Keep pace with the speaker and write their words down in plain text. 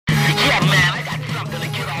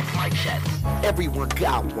conversation. Everyone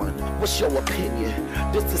got one. What's your opinion?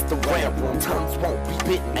 This is the rant room. Tongues won't be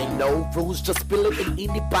bitten. Ain't no rules, just spill it, and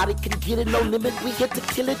anybody can get it. No limit, we here to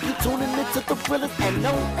kill it. You tuning into the thrillers, and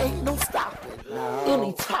no, ain't no stopping.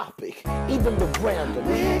 Any topic, even the random.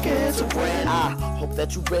 We get to random. I hope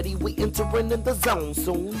that you ready. We entering in the zone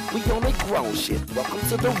soon. We on a grown shit. Welcome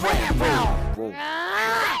to the rant room.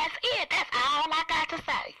 That's it. That's all I got to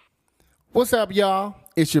say. What's up, y'all?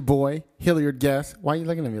 It's your boy, Hilliard Guest. Why are you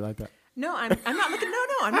looking at me like that? No, I'm not looking. No,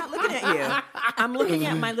 I'm not looking at you. I'm looking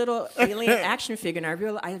at my little alien action figure, and I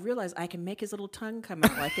realize I can make his little tongue come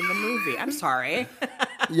out like in the movie. I'm sorry.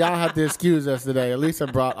 Y'all have to excuse us today. Elisa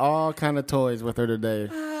brought all kind of toys with her today.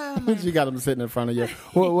 She got them sitting in front of you.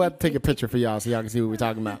 We'll have to take a picture for y'all so y'all can see what we're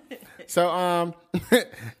talking about. So,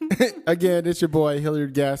 again, it's your boy,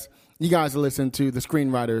 Hilliard Guest. You guys are listening to the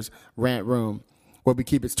Screenwriters Rant Room, where we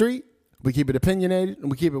keep it street, we keep it opinionated,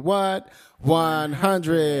 and we keep it what?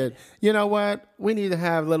 100. You know what? We need to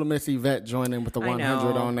have little Miss Yvette join in with the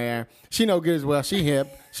 100 on there. She know good as well. She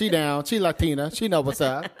hip. She down. She Latina. She know what's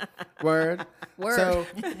up. Word. So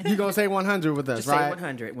you going to say 100 with us, Just right? say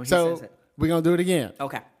 100 when he so says it. We're going to do it again.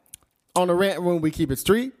 Okay. On the Rant Room, we keep it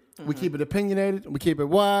street. We keep it opinionated. We keep it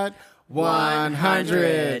what?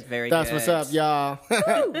 100. Very That's good. what's up, y'all.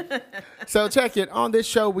 So check it. On this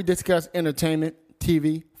show, we discuss entertainment,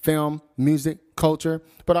 TV, film, music, culture.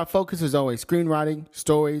 But our focus is always screenwriting,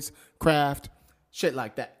 stories, craft, shit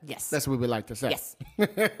like that. Yes. That's what we like to say. Yes.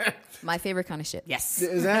 My favorite kind of shit. Yes.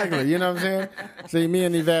 Exactly. You know what I'm saying? See, me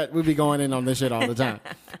and Yvette, we be going in on this shit all the time.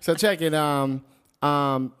 So check it.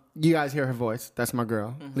 You guys hear her voice. That's my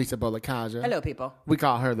girl, Lisa Bolakaja. Hello, people. We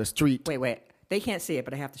call her the street. Wait. They can't see it,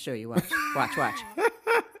 but I have to show you. Watch.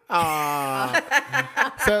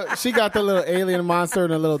 So she got the little alien monster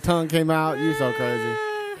and the little tongue came out. You so crazy.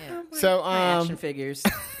 Yeah. So My action figures.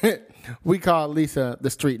 we call Lisa the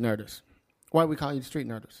street nerders. Why we call you the street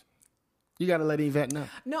nerders? You got to let Yvette know.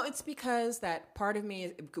 No, it's because that part of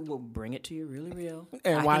me will bring it to you really real.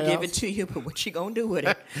 And I why can give else? it to you, but what you gonna do with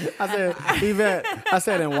it? I said,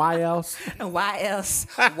 Yvette, and why else? And why else?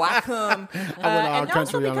 Why come? all And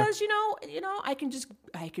also country on because you know, I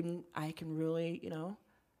can really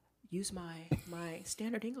use my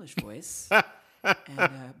standard English voice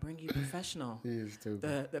and bring you professional. You're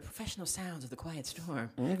stupid. The professional sounds of the Quiet Storm.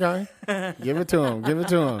 Okay. Give it to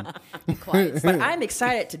him. Quiet. But I'm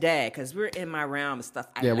excited today because we're in my realm of stuff.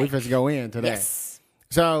 Yeah, we first go in today. Yes.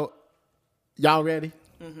 So, y'all ready?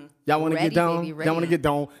 Y'all want to get Ready, down? baby, ready. Y'all want to get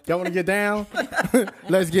down? Y'all want to get down?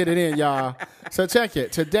 Let's get it in, y'all. So check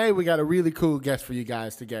it. Today we got a really cool guest for you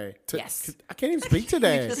guys today. Yes. I can't even speak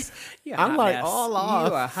today. You're a I'm hot like mess. all off.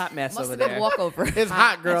 You are a hot mess Must over have been there. a walkover. It's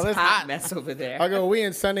hot, girl. It's hot. mess over there. I go, we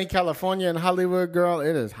in sunny California and Hollywood, girl.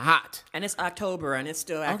 It is hot. And it's October and it's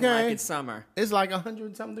still acting Okay. like it's summer. It's like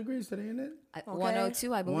 100-something degrees today, isn't it?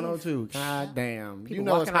 102, I believe. 102. God damn. People You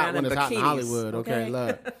know it's walking hot around when in it's hot in bikinis, Hollywood. Okay, okay?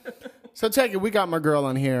 look. So check it. We got my girl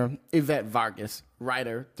on here, Yvette Vargas,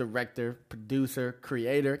 writer, director, producer,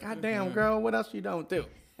 creator. God damn, girl, what else you don't do?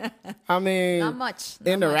 I mean, Not much.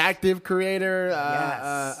 interactive creator,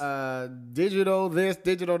 Yes. digital this,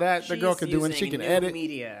 digital that. The girl She's can do it. She using can new edit.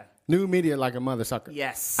 media. New media like a mother sucker.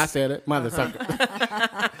 Yes. I said it, mother sucker.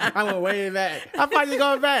 I'm going way back. How far you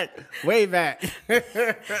going back? Way back. That's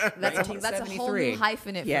a whole 1973. new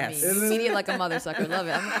hyphenate Yes. for me. New media like a mother sucker. Love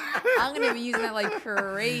it. I'm going to be using that like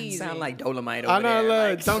crazy. Sound like Dolomite over I know,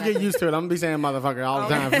 there. look, don't get used to it. I'm going to be saying motherfucker all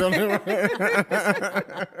the time. Feel me?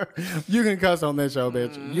 You can cuss on this show,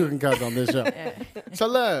 bitch. You can cuss on this show. So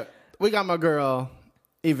look, we got my girl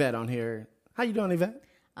Yvette on here. How you doing, Yvette?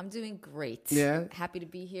 I'm doing great. Yeah. Happy to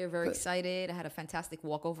be here. Very excited. I had a fantastic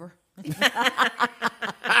walkover.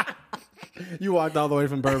 You walked all the way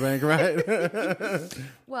from Burbank, right?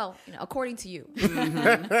 Well, according to you.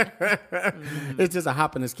 It's just a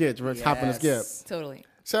hop and a skip. It's hop and a skip. Yes. Totally.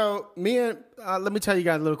 So me and let me tell you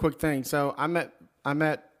guys a little quick thing. So I met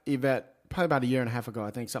Yvette probably about a year and a half ago, I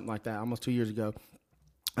think, something like that, almost 2 years ago,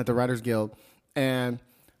 at the Writers Guild. And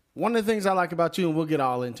one of the things I like about you, and we'll get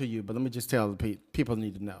all into you, but let me just tell the people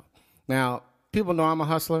need to know. Now, people know I'm a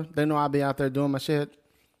hustler. They know I'll be out there doing my shit.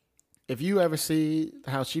 If you ever see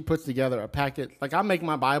how she puts together a packet, like I make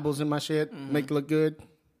my Bibles and my shit, make it look good.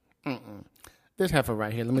 This heifer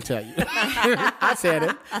right here, let me tell you. I said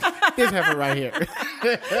it. This heifer right here.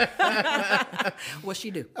 What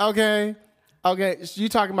she do? Okay. So you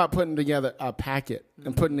talking about putting together a packet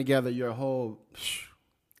and putting together your whole,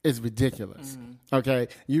 it's ridiculous. Okay.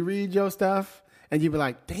 You read your stuff and you be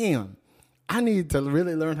like, damn, I need to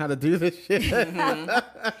really learn how to do this shit.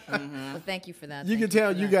 Well, thank you for that. You can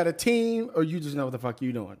tell you got a team or you just know what the fuck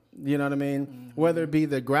you doing. You know what I mean? Whether it be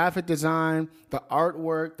the graphic design, the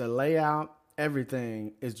artwork, the layout,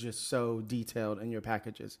 everything is just so detailed in your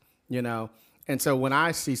packages, you know? And so when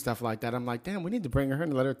I see stuff like that, I'm like, damn, we need to bring her in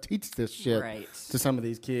and let her teach this shit Right. to some of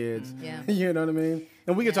these kids. Yeah. You know what I mean?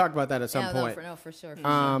 And we can talk about that at some point. For sure.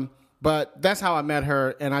 But that's how I met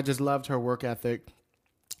her, and I just loved her work ethic.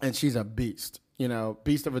 And she's a beast, you know,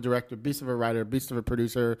 beast of a director, beast of a writer, beast of a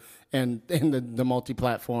producer, and the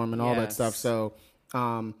multi-platform and all that Yes. stuff. So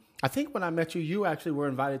I think when I met you, you actually were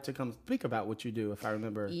invited to come speak about what you do, if I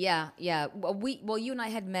remember. Yeah. Well, you and I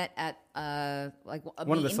had met at like a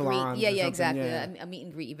One of meet the and greet. salons or Yeah, something, exactly. yeah. A meet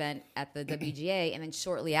and greet event at the WGA, and then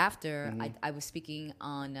shortly after, I was speaking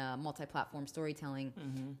on multi-platform storytelling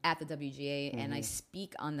at the WGA, and I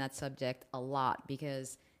speak on that subject a lot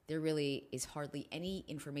because there really is hardly any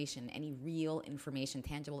information, any real information,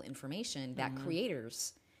 tangible information that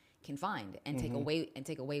creators can find and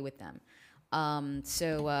take away with them.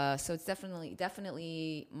 So it's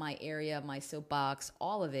definitely my area, my soapbox,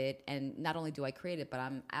 all of it. And not only do I create it, but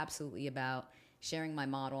I'm absolutely about sharing my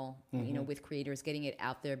model, you know, with creators, getting it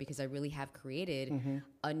out there because I really have created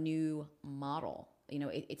a new model. You know,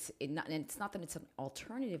 it's not that it's an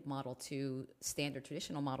alternative model to standard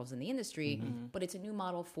traditional models in the industry, but it's a new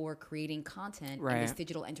model for creating content in this Right.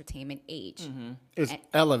 digital entertainment age. It's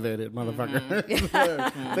elevated, motherfucker.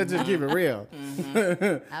 Let's just keep it real.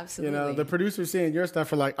 Absolutely. You know, the producers seeing your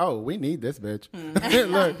stuff are like, oh, we need this bitch.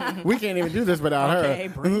 Look, we can't even do this without Okay,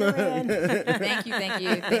 her. bring her in.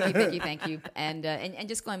 Thank you. And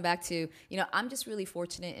just going back to, you know, I'm just really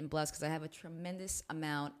fortunate and blessed because I have a tremendous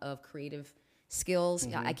amount of creative skills.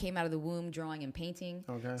 I came out of the womb drawing and painting.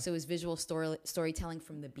 Okay. So it was visual storytelling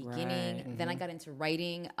from the beginning. Right. Then I got into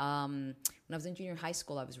writing. When I was in junior high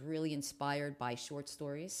school, I was really inspired by short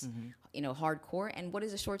stories, you know, hardcore. And what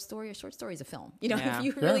is a short story? A short story is a film. You know, Yeah. if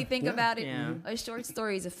you really think Yeah. about it, Yeah. a short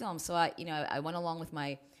story is a film. So I went along with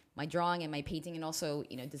my drawing and my painting and also,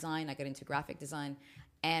 you know, design. I got into graphic design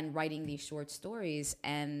and writing these short stories.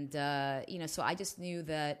 And, you know, so I just knew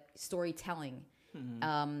that storytelling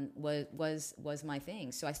was my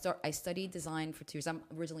thing. So I studied design for 2 years. I'm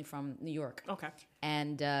originally from New York. Okay.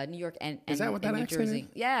 And New York and that what that New accent Jersey. is?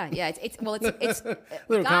 Yeah. It's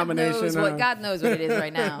Little God combination, knows huh? God knows what it is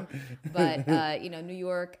right now. But you know, New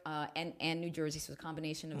York and New Jersey, so a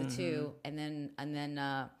combination of the two. And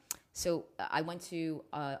then so I went to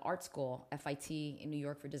art school, FIT in New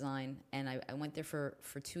York for design, and I went there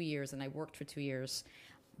for 2 years, and I worked for 2 years.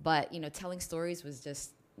 But you know, telling stories was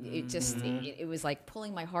just it was like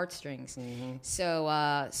pulling my heartstrings. So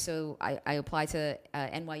I applied to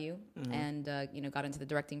NYU and you know, got into the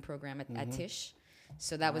directing program at Tisch.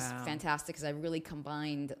 So that was Wow. fantastic because I really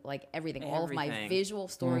combined like everything, all of my Everything. visual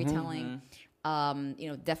storytelling. You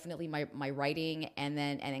know, definitely my writing, and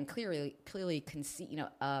then clearly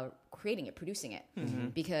creating it, producing it,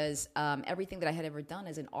 because everything that I had ever done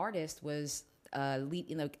as an artist was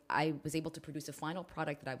you know, I was able to produce a final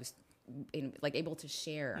product that I was able to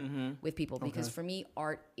share with people, because for me,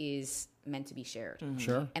 art is meant to be shared.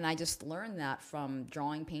 Sure. And I just learned that from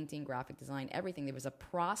drawing, painting, graphic design, everything. There was a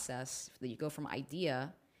process that you go from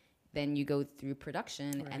idea, then you go through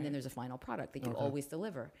production, and then there's a final product that you always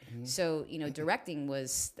deliver. So, you know, directing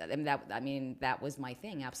was, that was my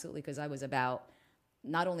thing, absolutely, because I was about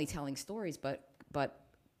not only telling stories, but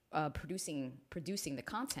producing the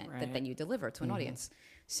content that then you deliver to an audience.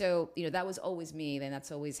 So, you know, that was always me, and that's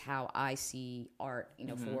always how I see art, you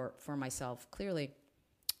know, for myself clearly.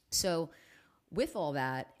 So with all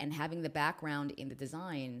that, and having the background in the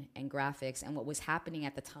design and graphics and what was happening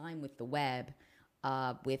at the time with the web,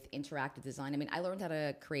 with interactive design, I mean, I learned how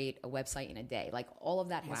to create a website in a day. Like, all of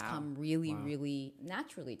that has come really, really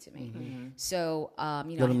naturally to me. So,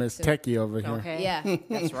 you know, Little Miss Techie over here. Okay. yeah,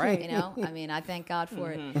 That's right. you know, I mean, I thank God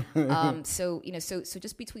for it. So, you know, so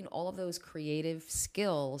just between all of those creative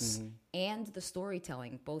skills and the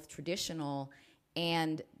storytelling, both traditional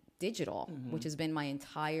and digital, which has been my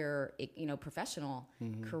entire, you know, professional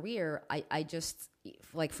career, I just,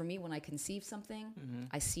 like, for me, when I conceive something,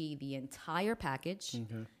 I see the entire package.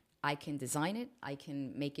 I can design it. I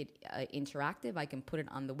can make it interactive. I can put it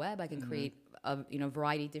on the web. I can create a, you know,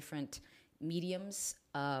 variety of different mediums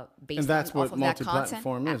based And that's off what of that content.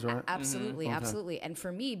 multi-platform is, right? Absolutely, absolutely. And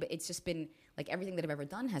for me, but it's just been like everything that I've ever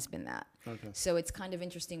done has been that. So it's kind of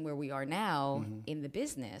interesting where we are now in the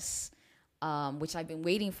business, which I've been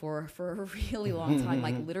waiting for a really long time.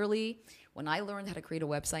 Like, literally, when I learned how to create a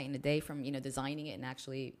website in a day, from, you know, designing it and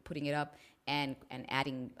actually putting it up and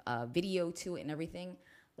adding video to it and everything,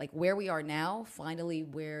 like where we are now, finally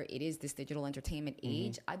where it is this digital entertainment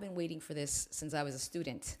age. I've been waiting for this since I was a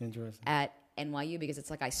student at NYU, because it's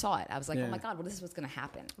like I saw it. I was like, oh my God, well, this is what's going to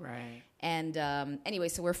happen. Right. And anyway,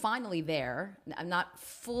 so we're finally there. I'm not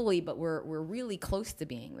fully, but we're really close to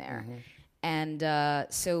being there. And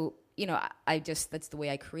so, you know, I just, that's the way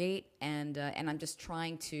I create. And I'm just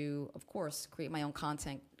trying to, of course, create my own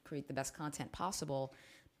content, create the best content possible,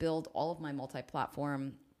 build all of my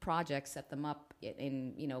multi-platform projects, set them up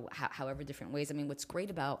in, you know, however different ways. I mean, what's great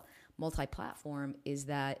about multi-platform is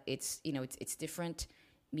that it's, you know, it's different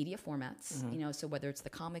media formats, you know, so whether it's the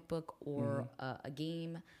comic book or a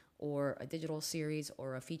game or a digital series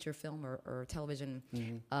or a feature film or television,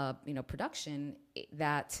 you know, production,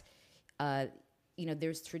 that, you know,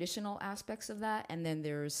 there's traditional aspects of that. And then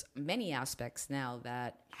there's many aspects now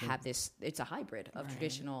that have this, it's a hybrid of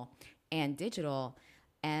traditional and digital.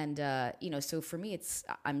 And, you know, so for me,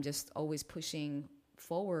 I'm just always pushing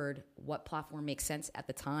forward what platform makes sense at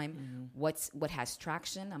the time, what has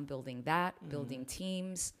traction. I'm building that, building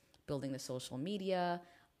teams, building the social media.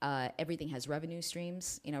 Everything has revenue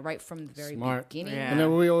streams, you know, right from the very beginning. And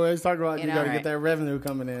then we always talk about you got to get that revenue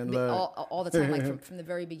coming in. All the time, like from the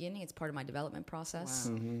very beginning, it's part of my development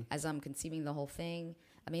process as I'm conceiving the whole thing.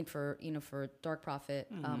 I mean, for Dark Prophet,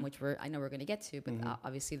 which I know we're going to get to, but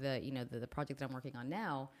obviously the project that I'm working on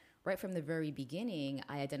now. Right from the very beginning,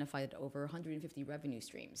 I identified over 150 revenue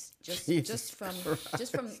streams just from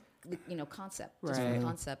you know concept, from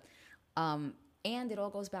concept, and it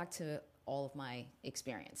all goes back to all of my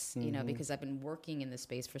experience, you know, because I've been working in this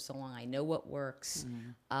space for so long. I know what works.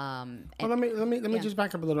 Well, let me just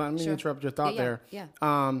back up a little bit. Let me interrupt your thought there. Yeah.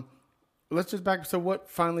 Let's just back. So, what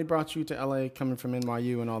finally brought you to LA, coming from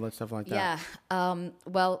NYU and all that stuff like that? Yeah.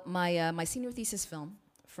 Well, my senior thesis film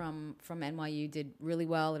from NYU did really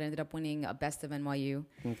well. It ended up winning a Best of NYU.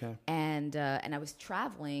 Okay. And I was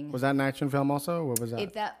traveling. Was that an action film also? Or what was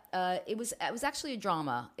that? It was actually a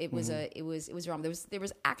drama. It was a drama. There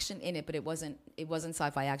was action in it, but it wasn't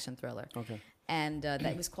sci-fi action thriller. Okay. And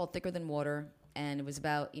that was called Thicker Than Water, and it was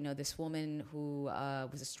about, you know, this woman who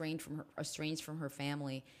was estranged from her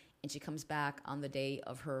family, and she comes back on the day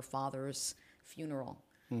of her father's funeral.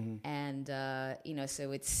 And, you know,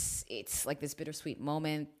 so it's like this bittersweet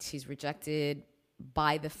moment. She's rejected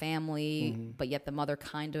by the family, but yet the mother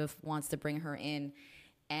kind of wants to bring her in.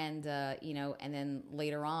 And, you know, and then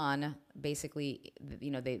later on, basically,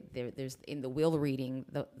 you know, there's in the will reading,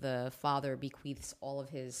 the father bequeaths all of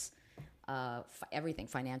his everything,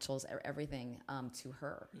 financials, everything to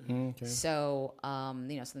her. Okay. So,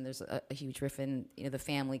 you know, so then there's a huge riff in, you know, the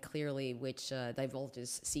family clearly, which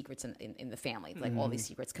divulges secrets in the family. Like all these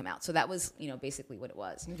secrets come out. So that was, you know, basically what it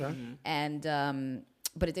was. Okay. And,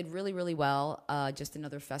 but it did really, really well. Just in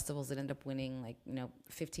other festivals, it ended up winning like, you know,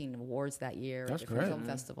 15 awards that year. That's different great. Film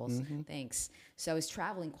festivals. Thanks. So I was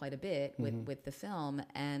traveling quite a bit with the film,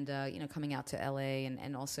 and you know, coming out to LA,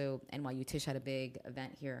 and also NYU Tisch had a big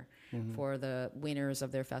event here for the winners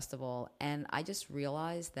of their festival, and I just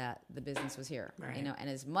realized that the business was here. Right. You know, and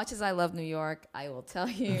as much as I love New York, I will tell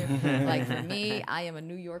you, like for me, I am a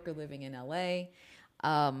New Yorker living in LA,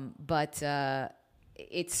 but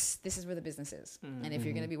this is where the business is. And if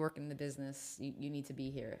you're going to be working in the business, you need to be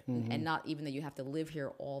here. And not even that you have to live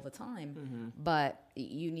here all the time, but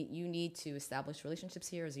you need to establish relationships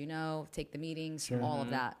here, as you know, take the meetings, all of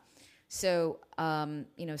that. So,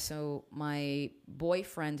 you know, so my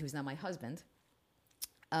boyfriend, who's now my husband,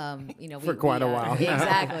 you know, for quite a while.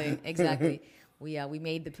 Exactly. We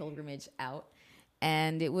made the pilgrimage out.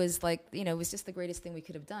 And it was like, you know, it was just the greatest thing we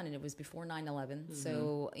could have done. And it was before 9/11.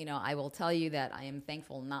 So, you know, I will tell you that I am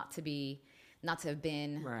thankful not to have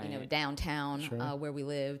been, you know, downtown where we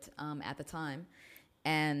lived at the time.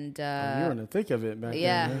 And you were in the thick of it back then.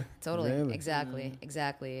 Yeah, totally. Really?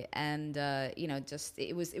 Exactly. And you know, just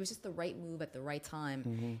it was just the right move at the right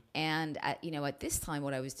time. And at, you know, at this time,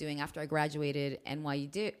 what I was doing after I graduated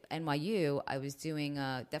NYU, I was doing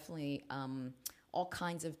definitely all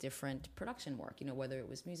kinds of different production work. You know, whether it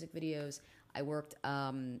was music videos. I worked,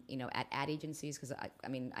 you know, at ad agencies because I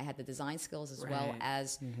mean, I had the design skills as well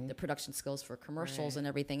as the production skills for commercials and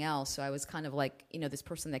everything else. So I was kind of like, you know, this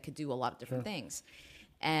person that could do a lot of different things.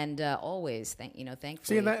 And always, thankfully.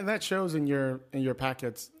 See, that shows in your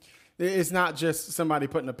packets. It's not just somebody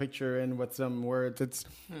putting a picture in with some words.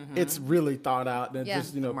 It's really thought out and Yeah.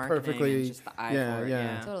 just marketing perfectly. and just the eye for it,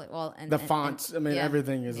 yeah. Totally. Well, and The and- fonts. I mean, yeah.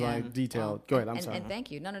 everything is like detailed. Go ahead. I'm sorry. And thank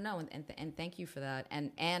you. No. And thank you for that.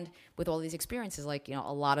 And with all these experiences, like,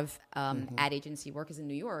 a lot of ad agency work is in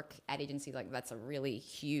New York. Ad agency, like, that's a really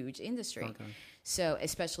huge industry. Okay. So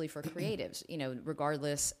especially for creatives,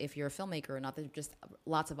 regardless if you're a filmmaker or not, there's just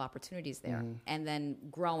lots of opportunities there. And then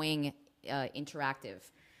growing interactive,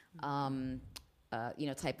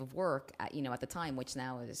 type of work, at the time, which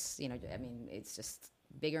now is, it's just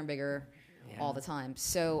bigger and bigger all the time.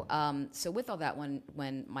 So, so with all that,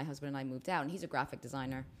 when my husband and I moved out, and he's a graphic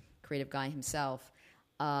designer, creative guy himself,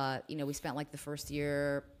 we spent like the first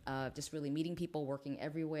year just really meeting people, working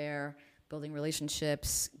everywhere, building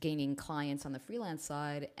relationships, gaining clients on the freelance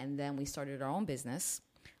side, and then we started our own business,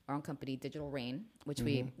 our own company, Digital Rain, which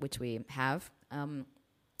we have.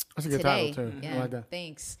 That's a good today. title too. Yeah, I like that.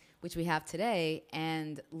 thanks. Which we have today,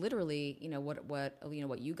 and literally,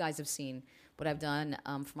 what you guys have seen, what I've done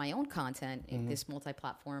for my own content, in this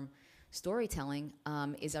multi-platform storytelling,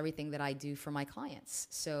 is everything that I do for my clients.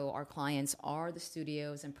 So our clients are the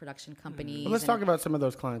studios and production companies. Well, let's talk about some of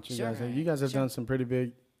those clients you Sure. guys have. You guys have done some pretty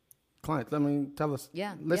big clients. I mean, tell us.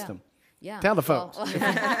 Yeah, List yeah. them. Yeah. Tell the folks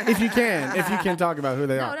if you can talk about who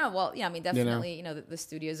they are. No. Well, yeah. I mean, definitely. The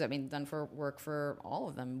studios. Done for work for all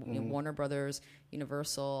of them. Warner Brothers,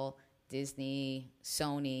 Universal, Disney,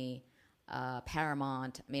 Sony,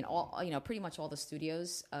 Paramount. I mean, all. Pretty much all the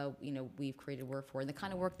studios. We've created work for, and the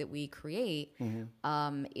kind of work that we create.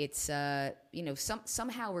 It's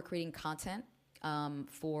somehow we're creating content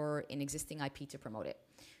for an existing IP to promote it.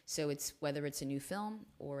 So it's whether it's a new film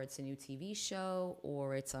or it's a new TV show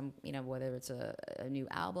or it's whether it's a new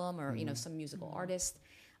album or some musical artist.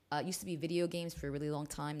 It used to be video games for a really long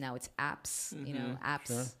time. Now it's apps. Apps.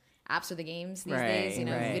 Sure. Apps are the games these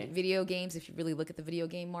days. Video games. If you really look at the video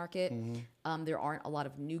game market, there aren't a lot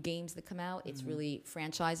of new games that come out. It's really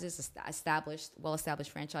franchises,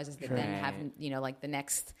 well-established franchises that then have like the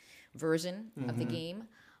next version of the game.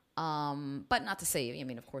 But not to say,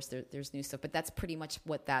 of course there's new stuff, but that's pretty much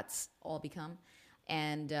what that's all become.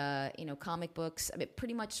 And, comic books,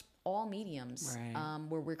 pretty much all mediums,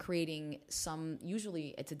 where we're creating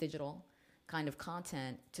usually it's a digital kind of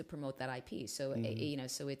content to promote that IP. So,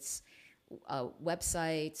 so it's,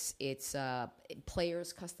 websites, it's,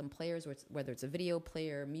 players, custom players, whether it's a video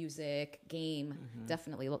player, music, game,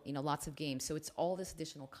 definitely, lots of games. So it's all this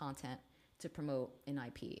additional content to promote an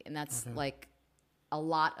IP. And that's like a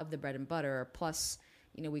lot of the bread and butter. Plus,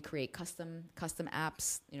 we create custom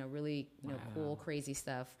apps, really, cool, crazy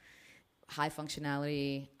stuff, high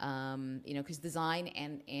functionality, because design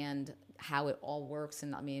and how it all works.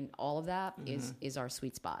 And all of that is our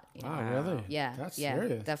sweet spot. Wow, really? Yeah. That's yeah,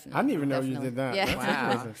 serious. Definitely. I didn't even know definitely. you did that. Yeah. That's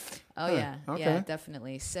Wow. impressive. Oh yeah. Okay. Yeah,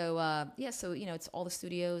 definitely. So, so, it's all the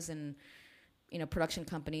studios and, production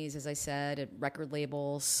companies, as I said, record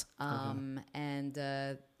labels, and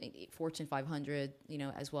Fortune 500,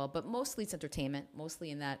 as well. But mostly it's entertainment,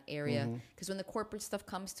 mostly in that area. Because when the corporate stuff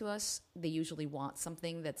comes to us, they usually want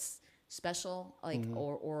something that's special, like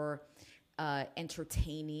or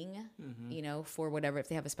entertaining, for whatever, if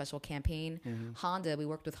they have a special campaign. Honda, we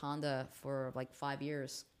worked with Honda for like 5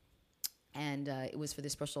 years. And it was for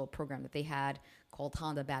this special program that they had called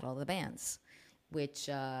Honda Battle of the Bands, which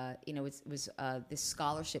it was this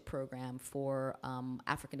scholarship program for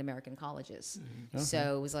African American colleges.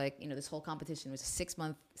 So it was like this whole competition was a 6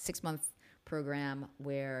 month program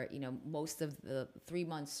where most of the 3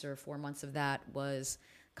 months or 4 months of that was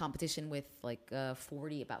competition with like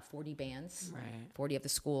 40 bands, 40 of the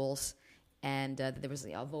schools. And there was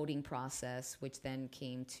a voting process, which then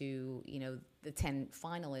came to, the 10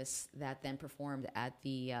 finalists that then performed at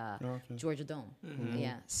the Georgia Dome.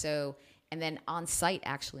 Yeah. So, and then on site,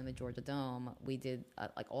 actually in the Georgia Dome, we did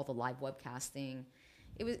like all the live webcasting.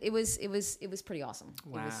 It was pretty awesome.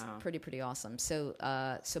 Wow. It was pretty awesome. So,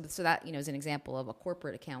 so that is an example of a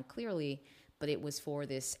corporate account, clearly, but it was for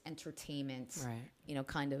this entertainment,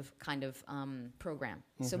 kind of program.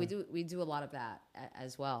 So we do a lot of that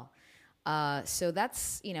as well. So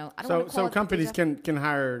that's I don't want to call it companies can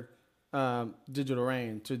hire Digital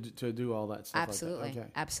Rain to do all that stuff. Absolutely, like that.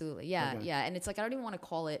 Okay. absolutely, yeah. And it's like I don't even want to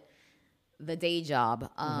call it the day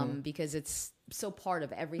job because it's so part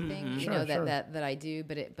of everything that I do.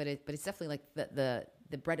 But it's definitely like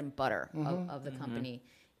the bread and butter of the company.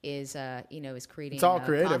 Is creating. It's all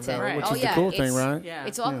creative, content. though, which is the cool thing, right? Yeah,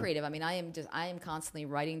 it's all creative. I mean, I am constantly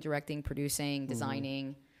writing, directing, producing,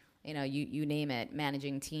 designing, you name it,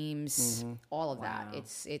 managing teams, all of that.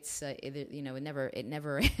 It's it never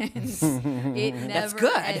ends. It never That's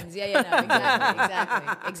good. ends. Yeah, no,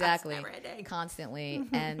 exactly. never ending. Constantly,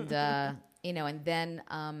 and and then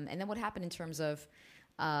what happened in terms of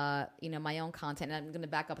my own content. And I'm going to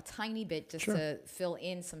back up a tiny bit just to fill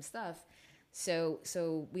in some stuff. So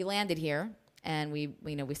we landed here. And we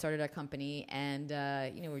started our company, and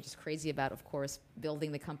we're just crazy about, of course,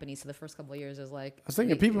 building the company. So the first couple of years was like, I was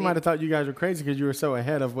thinking people might have thought you guys were crazy because you were so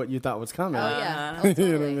ahead of what you thought was coming. Oh yeah, You know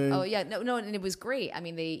totally. what I mean? Oh yeah, no, and it was great. I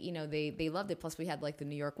mean, they loved it. Plus, we had like the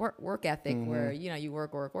New York work ethic where you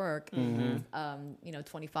work,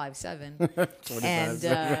 24/7, and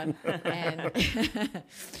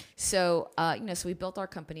so so we built our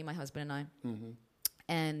company, my husband and I.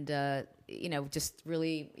 And, just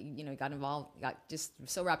really, got involved, got just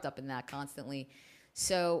so wrapped up in that constantly.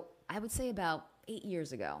 So I would say about 8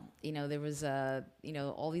 years ago, there was,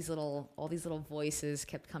 all these little voices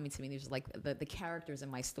kept coming to me. There's like the characters in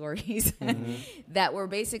my stories that were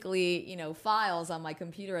basically, files on my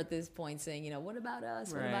computer at this point saying, what about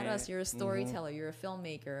us? What about us? You're a storyteller. You're a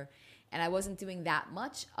filmmaker. And I wasn't doing that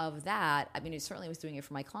much of that. I mean, it certainly was doing it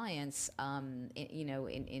for my clients,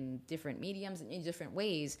 in different mediums and in different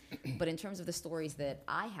ways. But in terms of the stories that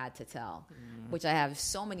I had to tell, which I have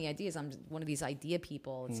so many ideas, I'm one of these idea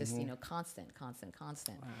people. It's just, constant. Wow.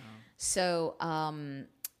 So, I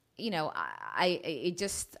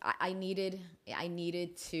needed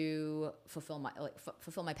to fulfill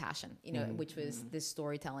my passion, which was this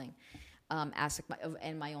storytelling. Aspect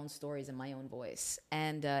and my own stories and my own voice,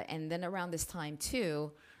 and then around this time too,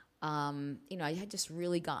 I had just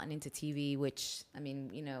really gotten into TV, which I mean,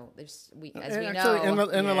 as we know,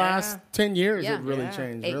 in the last 10 years, Yeah. it really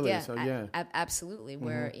changed. Really, Absolutely.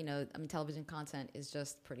 Where television content is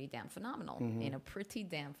just pretty damn phenomenal. Pretty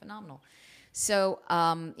damn phenomenal. So,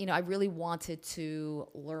 I really wanted to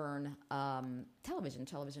learn television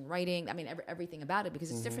writing. I mean, everything about it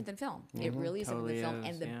because it's different than film. It really is different than film,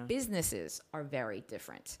 and the businesses are very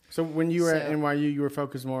different. So when you were at NYU, you were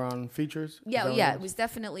focused more on features? It was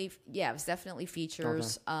definitely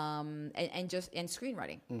features, and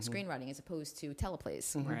screenwriting, screenwriting as opposed to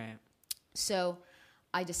teleplays. Right. So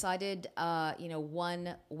I decided,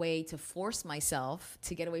 one way to force myself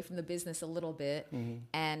to get away from the business a little bit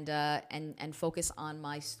and focus on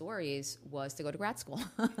my stories was to go to grad school.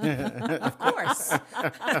 Of course.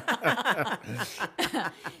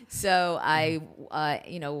 So I,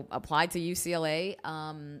 applied to UCLA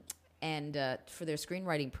and for their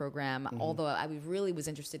screenwriting program, although I really was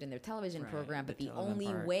interested in their television program, but the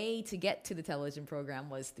only way to get to the television program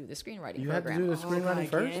was through the screenwriting program. You had to do the screenwriting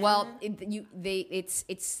first? Well,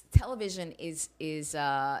 it's television is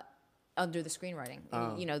under the screenwriting.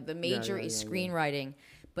 The major is screenwriting,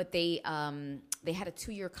 but they had a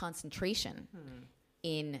 2-year concentration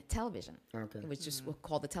in television. Okay. It was just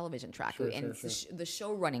called the television track, the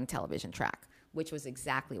show running television track, which was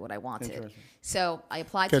exactly what I wanted. So I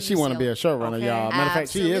applied to UCLA. Because she want to be a showrunner, y'all. Matter of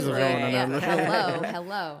fact, she is a showrunner. Yeah.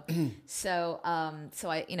 Hello. So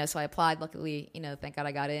I applied. Luckily, thank God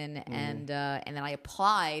I got in, and then I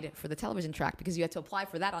applied for the television track because you had to apply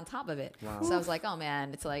for that on top of it. Wow. So I was like, oh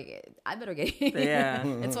man, it's like I better get in. Yeah,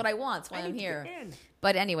 it's what I want. It's why I'm here.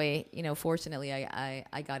 But anyway, fortunately,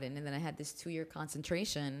 I got in, and then I had this 2-year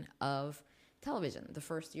concentration of television. The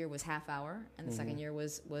first year was half hour, and the second year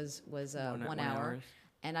was 1 hour.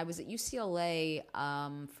 And I was at UCLA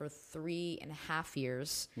for 3.5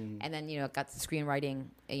 years, and then got the screenwriting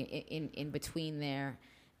in between there,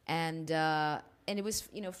 and it was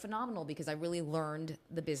phenomenal because I really learned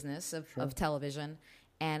the business of television,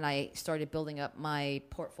 and I started building up my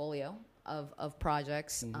portfolio of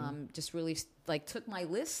projects. Just really took my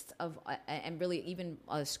list of and really even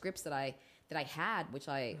scripts that I had, which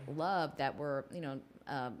I loved, that were,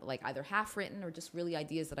 either half written or just really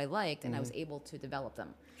ideas that I liked, and I was able to develop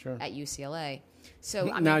them at UCLA. So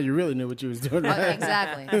now you really knew what you was doing.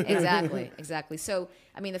 Exactly. So,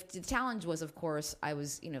 I mean, the challenge was, of course, I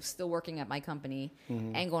was, still working at my company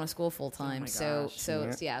and going to school full time. So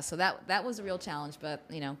that was a real challenge, but,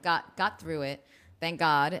 got through it, thank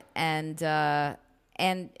God. And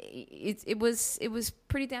it was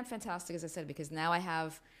pretty damn fantastic, as I said, because now I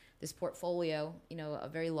have this portfolio, a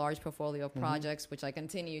very large portfolio of projects, which I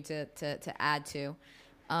continue to add to.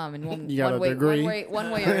 And one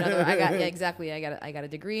way or another, I got a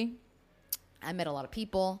degree. I met a lot of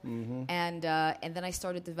people, and then I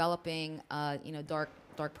started developing, Dark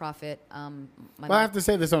Profit. I have to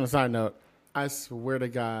say this on a side note. I swear to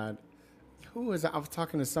God, who was I was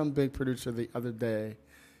talking to some big producer the other day,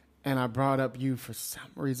 and I brought up you for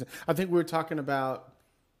some reason. I think we were talking about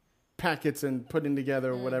packets and putting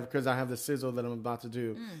together or whatever because I have the sizzle that I'm about to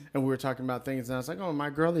do. And we were talking about things, and I was like, oh, my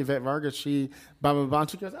girl Yvette Vargas, she blah blah blah.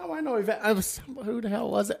 She goes, oh, I know Yvette. I was, who the hell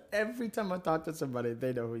was it? Every time I talk to somebody,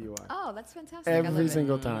 they know who you are. Oh, that's fantastic. I love Every it.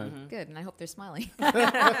 single time. Good, and I hope they're smiling. Go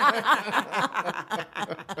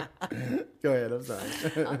ahead. I'm sorry.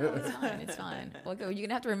 Oh, no, it's fine. It's fine. Well, you're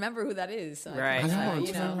gonna have to remember who that is. So Right. I can, I know,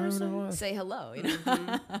 you I remember who it know, was. say hello. You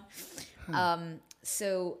know.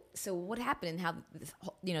 So what happened and how this,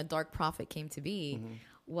 Dark Prophet came to be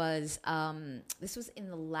was this was in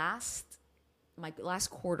my last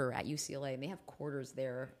quarter at UCLA, and they have quarters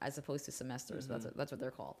there as opposed to semesters. So that's what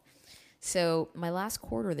they're called. So my last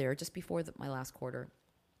quarter there, just before my last quarter,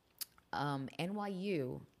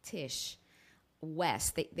 NYU Tisch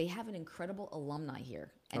West, they have an incredible alumni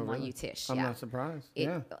here. NYU really? Tisch. I'm yeah. not surprised. It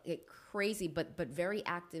Yeah. crazy, but very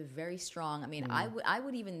active, very strong. I mean, I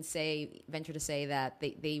would even venture to say that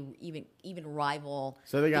they even rival.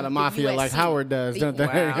 So they got the- a the mafia like USC. Howard does, don't they?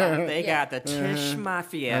 Wow, they Yeah. got the Tisch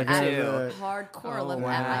Mafia Okay. too. Hardcore. Oh, alumni.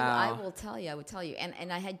 wow. I will tell you.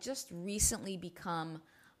 And I had just recently become,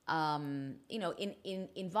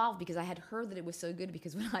 involved because I had heard that it was so good.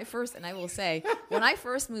 Because when I first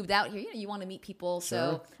moved out here, you want to meet people.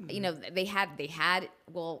 So, they had.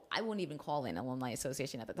 Well, I wouldn't even call it an alumni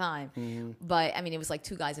association at the time, but I mean, it was like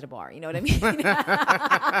two guys at a bar. You know what I mean?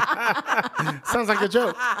 Sounds like a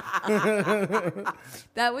joke.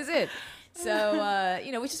 That was it. So,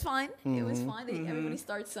 which is fine. It was fine. Everybody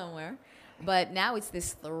starts somewhere. But now it's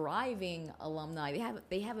this thriving alumni.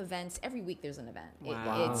 They have events every week. There's an event.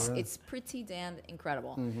 Wow. It's pretty damn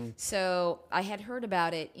incredible. So I had heard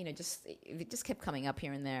about it. It just kept coming up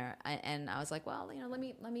here and there, and I was like, well, let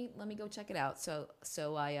me go check it out. So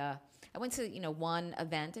I went to one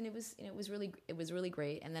event, and it was really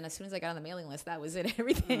great. And then as soon as I got on the mailing list, that was it.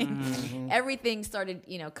 Everything started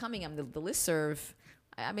coming. The listserv.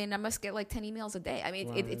 I mean, I must get like 10 emails a day. I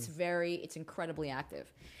mean, it's incredibly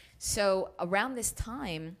active. So around this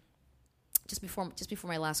time, just before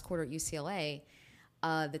my last quarter at UCLA,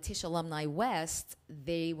 the Tisch Alumni West,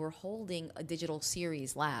 they were holding a digital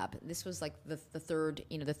series lab. This was like the third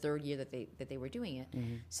year that they were doing it.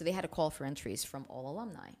 So they had a call for entries from all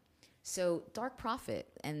alumni. So Dark Prophet,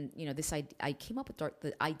 and I came up with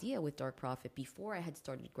the idea with Dark Prophet before I had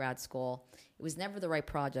started grad school. It was never the right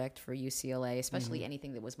project for UCLA, especially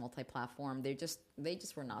anything that was multi-platform. They just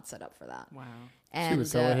were not set up for that. Wow. And, She was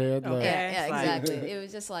so ahead. Like, yeah, It's like- exactly. It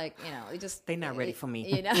was just like They're not ready for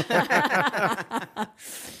me.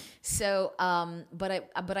 So,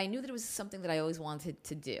 but I knew that it was something that I always wanted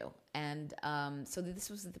to do, and so this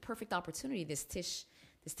was the perfect opportunity. This Tisch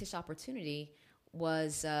opportunity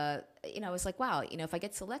was, I was like, wow, if I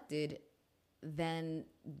get selected, then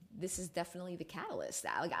this is definitely the catalyst.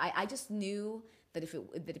 Like I just knew that if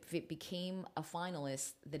it became a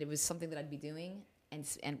finalist, that it was something that I'd be doing and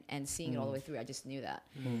seeing it all the way through. I just knew that.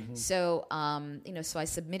 So, so I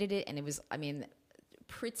submitted it, and it was,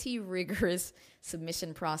 pretty rigorous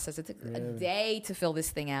submission process. It took a day to fill this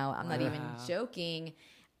thing out. I'm not even joking.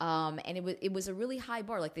 And it was a really high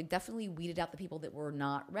bar. Like they definitely weeded out the people that were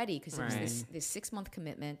not ready because it was this 6-month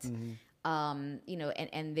commitment. And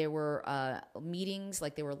there were meetings,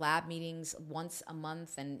 like there were lab meetings once a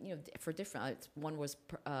month, and for different. One was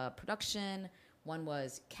production, one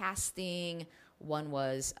was casting, one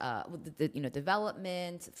was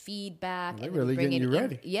development, feedback. They're and really bring getting in you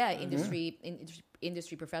ready.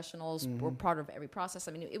 Industry professionals were part of every process.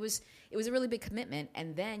 I mean, it was a really big commitment,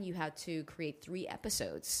 and then you had to create 3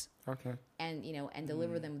 episodes. Okay. And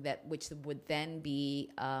deliver them which would then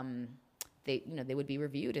be they would be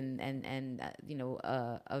reviewed and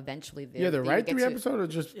eventually Yeah, the right 3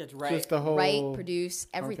 episodes or just the whole write, produce,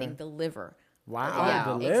 everything, deliver. Wow, Yeah,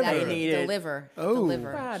 deliver. exactly. They needed- Deliver.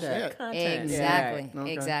 Product, shit. content. Exactly. Yeah.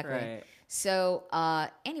 Okay. Exactly. Right. So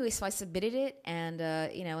anyway, so I submitted it, and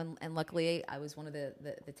and luckily I was one of the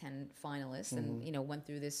 10 finalists, and went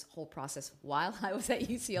through this whole process while I was at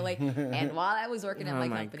UCLA and while I was working at my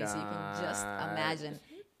my company. So you can just imagine.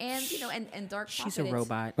 And and Dark She's a Prophet,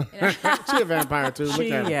 robot. She a vampire too. Look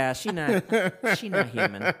at her. She not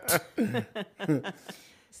human.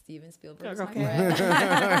 Steven Spielberg is my Okay.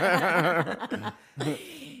 friend.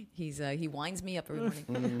 He winds me up every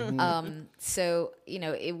morning. So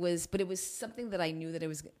it was something that I knew that I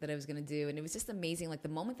was going to do, and it was just amazing. Like the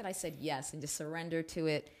moment that I said yes and just surrendered to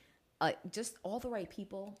it, just all the right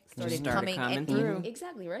people started coming through.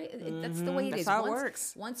 Exactly right. That's the way it That's is. how it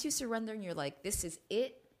works. Once you surrender and you're like, this is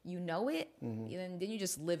it. You know it, then you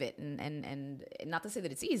just live it, and not to say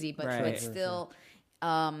that it's easy, but Right. still,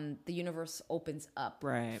 the universe opens up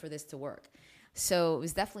Right. for this to work. So it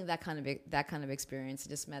was definitely that kind of experience. I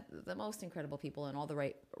just met the most incredible people, and all the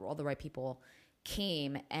right people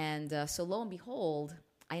came. And so lo and behold,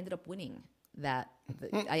 I ended up winning that.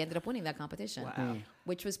 I ended up winning that competition,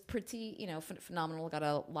 which was pretty, phenomenal. Got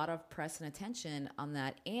a lot of press and attention on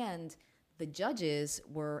that, and the judges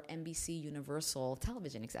were NBC Universal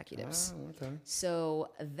television executives. Oh, okay. So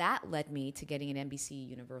that led me to getting an NBC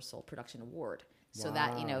Universal Production Award. So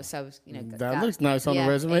that, so I was, that looks nice on the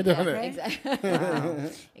resume, doesn't it?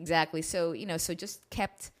 Exactly. Exactly. So, so just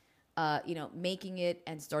kept, making it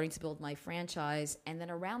and starting to build my franchise. And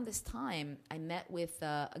then around this time, I met with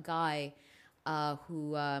a guy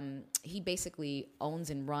who he basically owns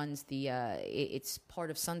and runs it's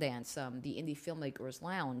part of Sundance, the Indie Filmmakers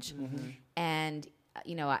Lounge. And,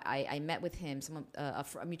 I met with him. A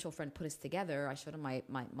mutual friend put us together. I showed him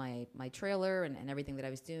my trailer and everything that I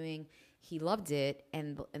was doing. He loved it,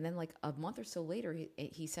 and then like a month or so later,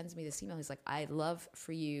 he sends me this email. He's like, "I'd love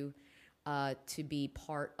for you to be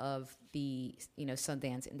part of the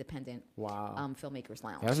Sundance Independent Filmmakers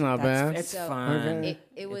Lounge." That's not bad. It's So fun. Okay.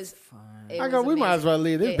 It was. fun. It I was go, we might as amazing. well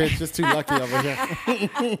leave. This bitch just too lucky over here.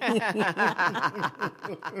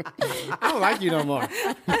 I don't like you no more.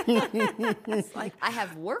 I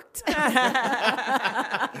have worked.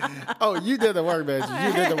 Oh, you did the work, bitch.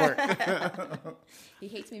 You did the work. He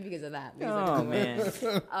hates me because of that. Because I Oh did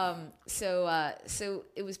the work. man. So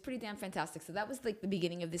it was pretty damn fantastic. So that was like the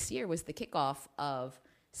beginning of this year, was the kickoff of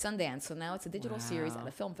Sundance. So now it's a digital series at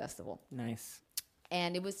a film festival, Nice.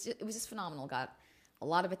 and it was just phenomenal. Got a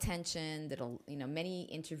lot of attention. Did many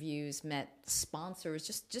interviews. Met sponsors.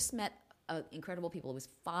 Just met incredible people. It was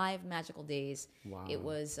 5 magical days. Wow. It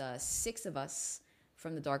was 6 of us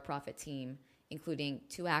from the Dark Prophet team, including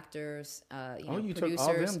 2 actors, you took producers.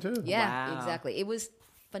 all them too? Yeah, Wow. exactly. It was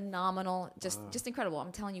phenomenal, just incredible.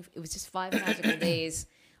 I'm telling you, it was just 5 magical days.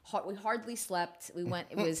 We hardly slept. We went.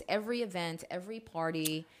 It was every event, every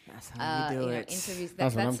party. That's how you do it. Interviews.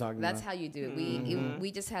 That's what I'm talking That's about. how you do it. We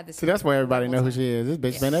just had this. See, that's why everybody know who she is. This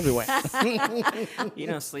bitch been everywhere. You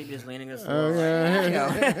don't sleep, just leaning against the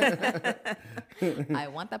wall. I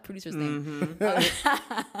want that producer's name.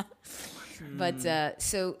 But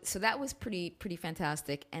so that was pretty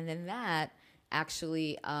fantastic. And then that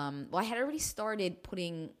actually, I had already started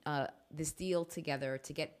putting this deal together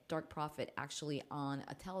to get Dark Prophet actually on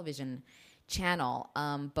a television channel.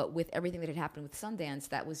 But with everything that had happened with Sundance,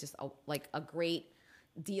 that was just a great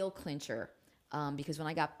deal clincher. Because when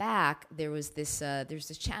I got back, there's this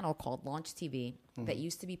channel called Launch TV that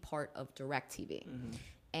used to be part of DirecTV.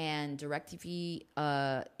 And DirecTV,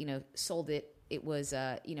 sold it. It was,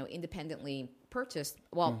 independently purchased.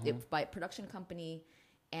 Well, by a production company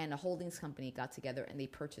and a holdings company got together and they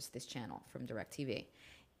purchased this channel from DirecTV.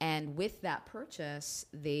 And with that purchase,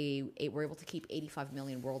 they were able to keep 85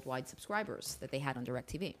 million worldwide subscribers that they had on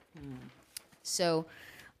DirecTV. So,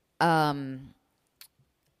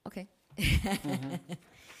 okay.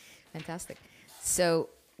 Fantastic. So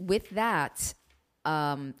with that,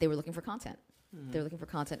 they were looking for content. They were looking for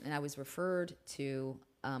content, and I was referred to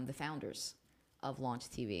the founders of Launch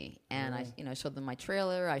TV, and I showed them my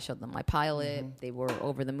trailer. I showed them my pilot. They were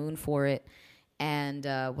over the moon for it. And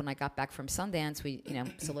when I got back from Sundance, we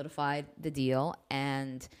solidified the deal,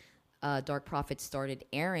 and Dark Prophet started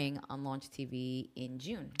airing on Launch TV in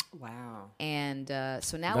June. Wow. And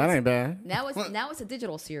so now That ain't bad. Now it's a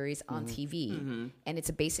digital series on TV, and it's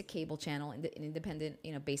a basic cable channel, an independent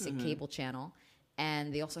basic cable channel,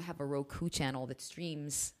 and they also have a Roku channel that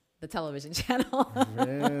streams the television channel,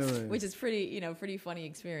 Really? which is pretty funny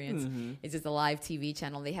experience. It's just a live TV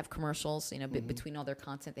channel. They have commercials, between all their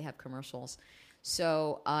content, they have commercials.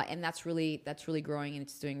 So, and that's really growing, and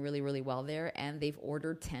it's doing really, really well there. And they've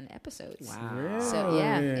ordered 10 episodes. Wow. So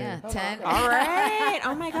yeah, 10. All right.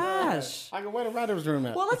 Oh my gosh. I can wear the writer's room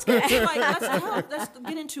at. Well, let's get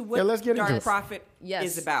into what let's get into Dark it. Prophet Yes,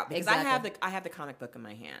 is about, because exactly. I have the comic book in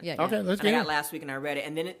my hand. Yeah. Okay, let's And I get got it. last week and I read it,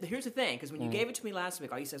 and then here's the thing, because when you gave it to me last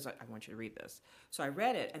week, all you said was, I want you to read this. So I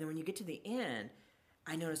read it, and then when you get to the end,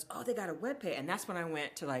 I noticed, they got a webpage, and that's when I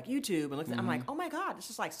went to YouTube and looked. I'm like, oh my god, this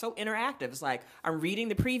is like so interactive. It's like I'm reading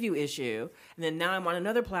the preview issue, and then now I'm on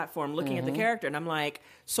another platform looking at the character, and I'm like,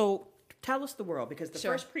 so tell us the world, because the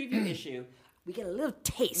Sure. first preview issue, we get a little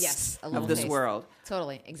taste Yes, a of little this taste. world.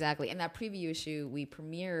 Totally, exactly. And that preview issue we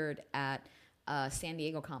premiered at San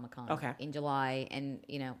Diego Comic-Con in July, and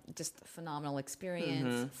just a phenomenal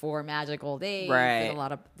experience. 4 magical days. Right.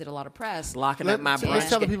 Did a lot of press. Locking up my brunch, Let's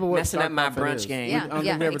tell the people what messing Dark up my Prophet brunch is. game. I don't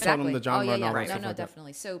think we ever told them the genre and all that Right. stuff No, like that.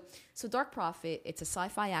 definitely. So Dark Prophet, it's a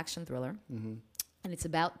sci-fi action thriller, and it's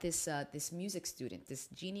about this music student, this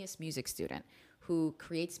genius music student, who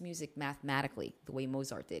creates music mathematically the way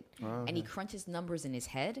Mozart did. And he crunches numbers in his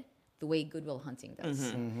head the way Good Will Hunting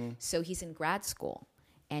does. So he's in grad school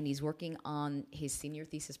and he's working on his senior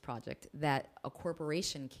thesis project that a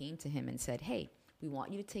corporation came to him and said, hey, we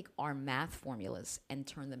want you to take our math formulas and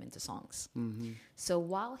turn them into songs. So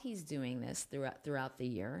while he's doing this throughout the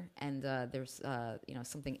year, and there's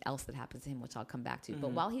something else that happens to him, which I'll come back to.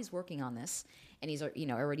 But while he's working on this, and he's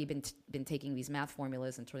already been taking these math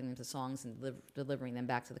formulas and turning them into songs and delivering them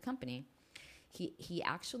back to the company, he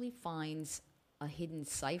actually finds a hidden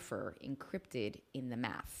cipher encrypted in the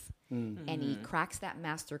math, and he cracks that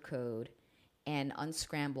master code and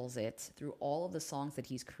unscrambles it through all of the songs that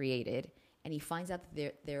he's created. And he finds out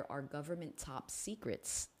that there are government top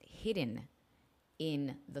secrets hidden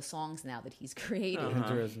in the songs now that he's created.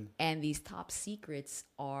 Interesting. And these top secrets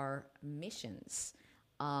are missions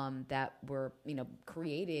that were,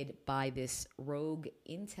 created by this rogue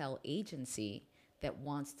intel agency that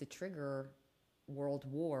wants to trigger world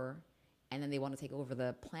war, and then they want to take over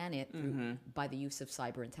the planet by the use of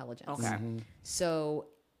cyber intelligence. Okay. So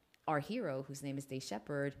our hero, whose name is Day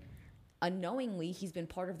Shepard, unknowingly, he's been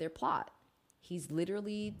part of their plot. He's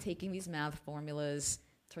literally taking these math formulas,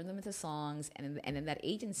 turn them into songs, and then that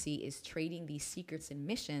agency is trading these secrets and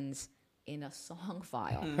missions in a song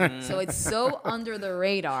file. So it's so under the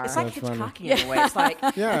radar. It's like Hitchcocking in a way. It's like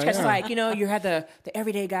it's yeah. like you had the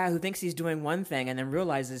everyday guy who thinks he's doing one thing and then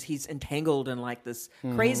realizes he's entangled in like this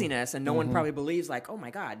craziness, and no one probably believes like, oh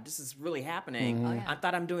my God, this is really happening. Oh, yeah. I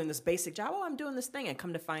thought I'm doing this basic job. Oh, I'm doing this thing, and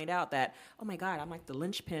come to find out that oh my God, I'm like the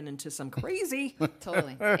linchpin into some crazy.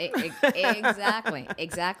 Totally.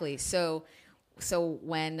 Exactly. So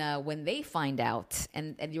when they find out,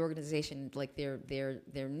 and the organization, like their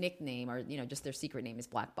nickname or just their secret name is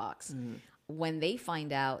Black Box. When they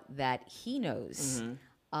find out that he knows,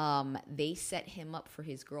 they set him up for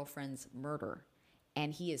his girlfriend's murder,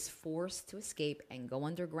 and he is forced to escape and go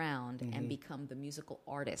underground and become the musical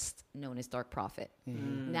artist known as Dark Prophet.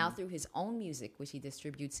 Now through his own music, which he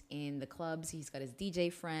distributes in the clubs, he's got his DJ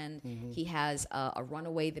friend. He has a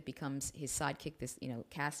runaway that becomes his sidekick, this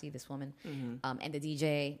Cassie, this woman, and the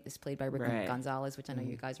DJ is played by Rick Gonzalez, which I know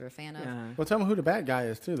you guys are a fan of. Well, tell me who the bad guy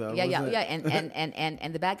is too, though. Yeah,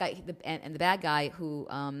 and the bad guy, the bad guy who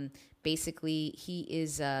basically he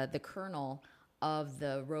is the colonel of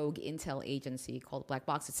the rogue intel agency called Black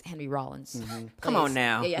Box. It's Henry Rollins. Come on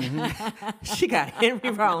now. Yeah. She got Henry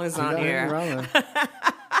Rollins on here.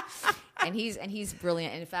 and he's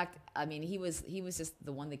brilliant. And in fact, I mean, he was just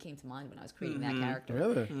the one that came to mind when I was creating that character.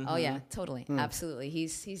 Really? Oh yeah, totally, absolutely.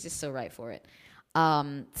 He's just so right for it. But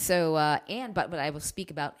I will speak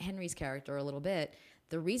about Henry's character a little bit.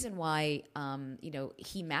 The reason why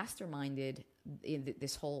he masterminded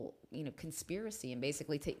this whole conspiracy and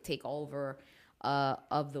basically take over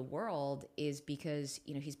of the world is because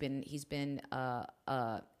he's been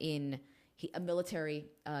in a military.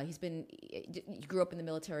 He grew up in the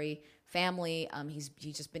military family. He's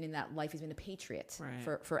just been in that life. He's been a patriot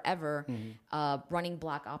for forever, running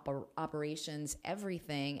black operations,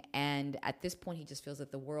 everything. And at this point, he just feels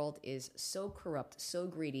that the world is so corrupt, so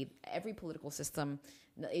greedy. Every political system,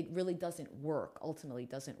 it really doesn't work. Ultimately,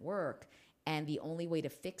 doesn't work. And the only way to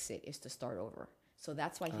fix it is to start over. So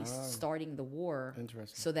that's why he's starting the war,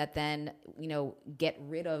 so that then get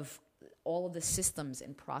rid of all of the systems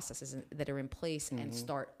and processes that are in place and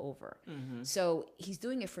start over. So he's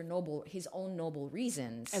doing it for his own noble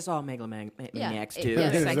reasons. As all megalomaniacs do.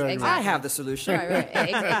 Yeah, exactly. I have the solution. Right.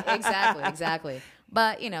 Exactly.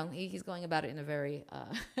 But he's going about it in a very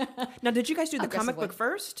Now, did you guys do the aggressive comic way. book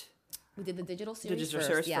first? We did the digital series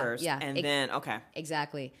first. Yeah. And then, okay.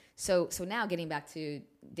 Exactly. So now getting back to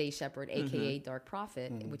Day Shepard, a.k.a. Dark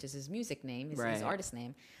Prophet, which is his music name, his artist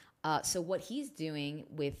name. So what he's doing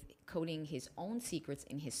with coding his own secrets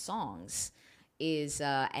in his songs is,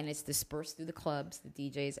 and it's dispersed through the clubs, the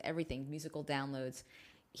DJs, everything, musical downloads.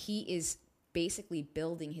 He is basically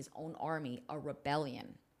building his own army, a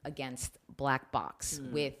rebellion against Black Box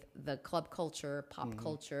with the club culture, pop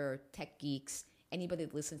culture, tech geeks, anybody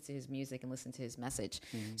that listens to his music and listens to his message.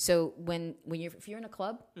 So if you're in a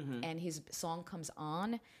club and his song comes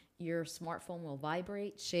on, your smartphone will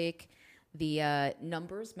vibrate, shake. The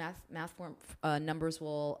numbers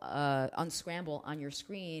will unscramble on your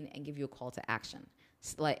screen and give you a call to action.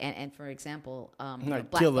 And for example,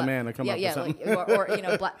 kill the man to come up with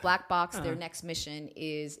something. Black Box. Their next mission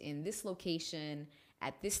is in this location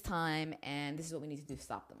at this time, and this is what we need to do to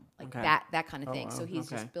stop them. That kind of thing. So he's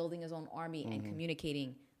just building his own army and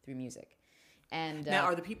communicating through music. And now,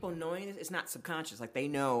 are the people knowing this? It's not subconscious. Like they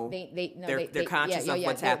know. They're conscious of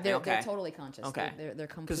what's happening. Okay. They're totally conscious. Okay. They're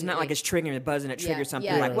completely. Because it's not like it's triggering, it's buzzing, it triggers something.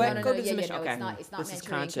 Yeah, Like what? No, Go to this yeah, mission. no, Okay. it's not This is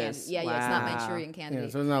Manchurian conscious. Candidate. Yeah, it's not Manchurian Candidate.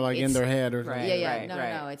 Yeah, so it's not like in their head or something. Right. Yeah.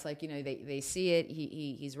 No. It's like they see it.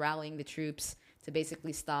 He's rallying the troops to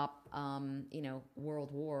basically stop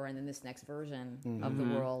World War and then this next version of the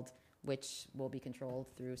world, which will be controlled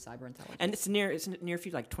through cyber intelligence. And it's near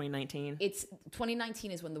future, like 2019. It's 2019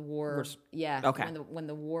 is when the war. Okay. When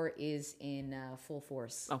the war is in full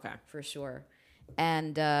force. Okay. For sure.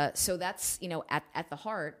 And so that's at the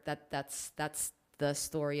heart that's the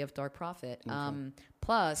story of Dark Prophet. Okay.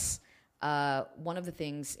 Plus, one of the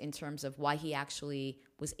things in terms of why he actually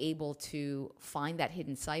was able to find that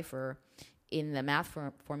hidden cipher in the math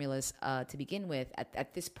formulas to begin with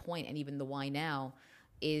at this point, and even the why now,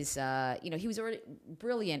 is he was already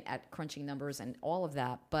brilliant at crunching numbers and all of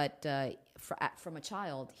that, but from a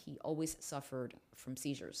child he always suffered from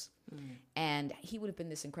seizures, and he would have been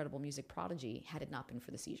this incredible music prodigy had it not been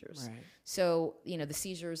for the seizures. Right. So the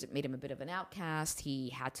seizures, it made him a bit of an outcast.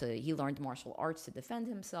 He learned martial arts to defend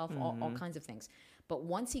himself, all kinds of things. But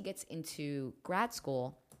once he gets into grad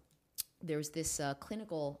school, there's this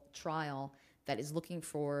clinical trial that is looking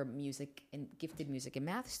for music and gifted music and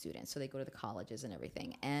math students. So they go to the colleges and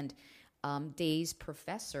everything. And Day's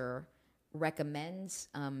professor recommends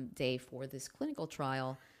Day for this clinical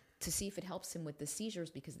trial to see if it helps him with the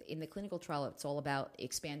seizures, because in the clinical trial, it's all about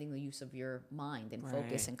expanding the use of your mind and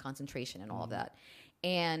focus and concentration and all of that.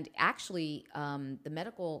 And actually,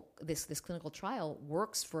 this clinical trial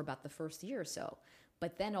works for about the first year or so.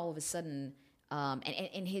 But then all of a sudden,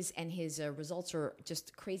 and his results are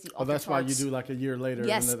just crazy. Oh, that's why you do like a year later.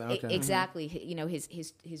 Yes, okay. Exactly.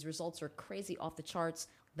 His results are crazy off the charts.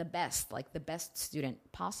 The best student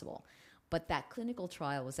possible. But that clinical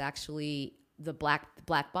trial was actually the black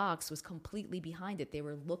box was completely behind it. They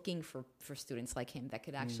were looking for students like him that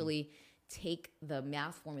could actually take the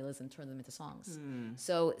math formulas and turn them into songs.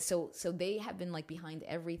 So they have been like behind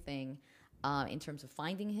everything. In terms of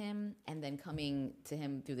finding him and then coming to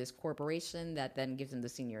him through this corporation that then gives him the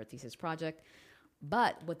senior thesis project.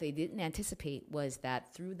 But what they didn't anticipate was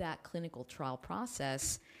that through that clinical trial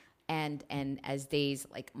process, and as Day's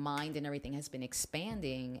like mind and everything has been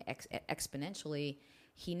expanding exponentially,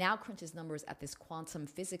 he now crunches numbers at this quantum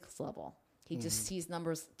physics level. He just sees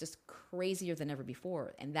numbers just crazier than ever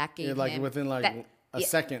before, and that gave him within a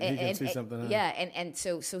second he can see something. Yeah, and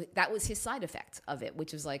so that was his side effect of it,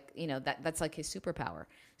 which was like that's like his superpower.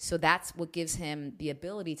 So that's what gives him the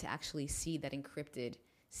ability to actually see that encrypted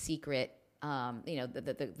secret,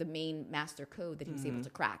 the main master code that he was able to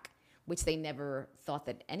crack, which they never thought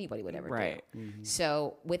that anybody would ever do.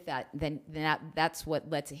 So with that, then that's what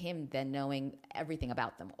led to him then knowing everything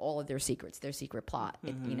about them, all of their secrets, their secret plot,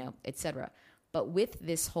 etc. But with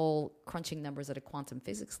this whole crunching numbers at a quantum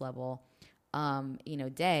physics level,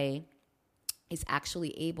 Day is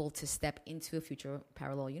actually able to step into a future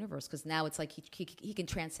parallel universe, because now it's like he can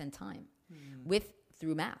transcend time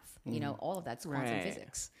through math. All of that's quantum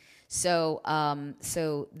physics. So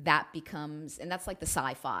that becomes, and that's like the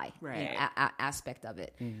sci-fi aspect of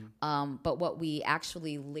it. But what we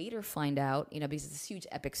actually later find out, because it's this huge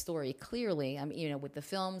epic story, clearly, with the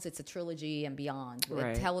films, it's a trilogy and beyond. With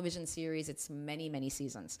a television series, it's many, many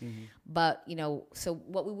seasons. But, so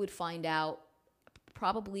what we would find out,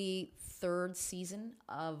 probably third season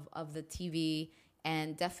of the TV,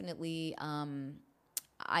 and definitely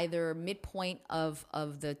either midpoint of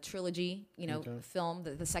the trilogy, film,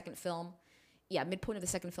 the second film. Yeah, midpoint of the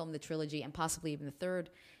second film of the trilogy, and possibly even the third,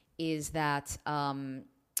 is that the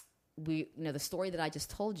story that I just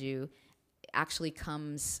told you actually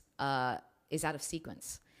is out of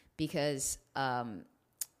sequence, because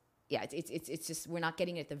it's just, we're not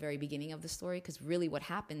getting it at the very beginning of the story, because really what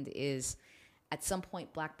happened is at some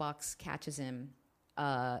point Black Box catches him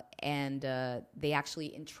and they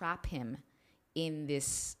actually entrap him in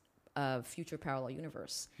this future parallel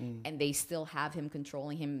universe, and they still have him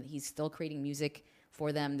controlling him. He's still creating music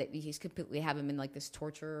for them. That he's completely have him in like this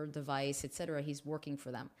torture device, etc. He's working for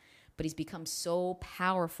them, but he's become so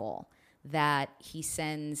powerful that he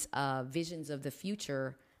sends visions of the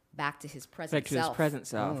future back to his present self. His present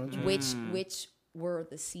self, which were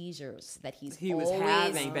the seizures that he was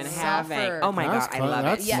having. Oh my God, I love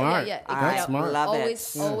that's it. Smart. That's smart. Love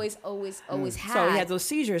Always had. So he had those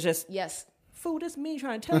seizures. Just yes. Fool, that's me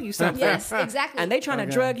trying to tell you something. Yes, exactly. And they trying to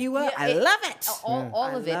drug you up. I love it.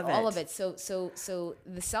 All of it. So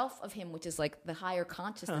the self of him, which is like the higher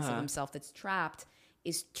consciousness of himself that's trapped,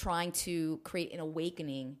 is trying to create an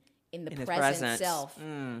awakening in the In his present presence. self.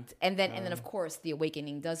 And then of course the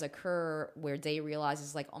awakening does occur where Day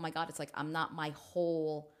realizes like, oh my God, it's like I'm not my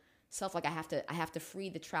whole self. Like I have to free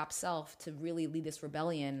the trapped self to really lead this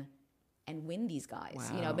rebellion and win these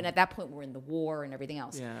guys. You know, but at that point we're in the war and everything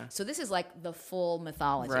else. Yeah. So this is like the full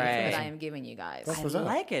mythology Right. that I am giving you guys. That's I what's up.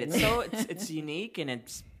 like it. It's so it's unique and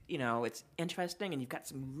it's it's interesting and you've got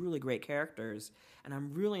some really great characters and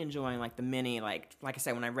I'm really enjoying like the mini like I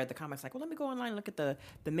said when I read the comics like well let me go online and look at the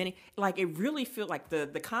mini like it really feels like the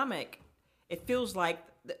comic it feels like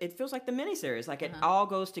the miniseries like it all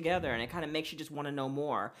goes together and it kind of makes you just want to know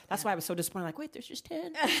more. That's why I was so disappointed like wait there's just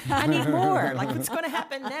 10 I need more like what's going to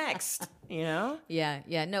happen next Yeah.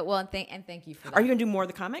 No, well, and thank you for that. Are you going to do more of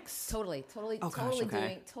the comics? Totally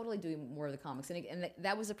doing more of the comics, and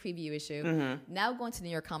that was a preview issue. Now going to New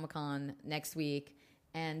York Comic Con next week,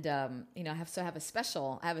 and I have a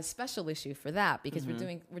special issue for that because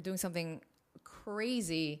we're doing something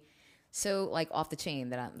crazy, so like off the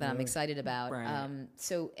chain that I'm excited about. Right.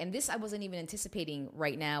 And this I wasn't even anticipating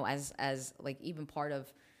right now as like even part of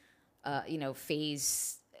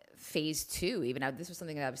phase 2. Even now, this was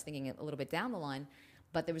something that I was thinking a little bit down the line.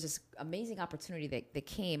 But there was this amazing opportunity that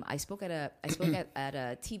came. I spoke at a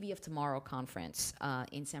TV of Tomorrow conference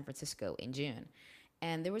in San Francisco in June,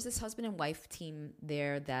 and there was this husband and wife team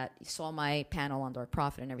there that saw my panel on Dark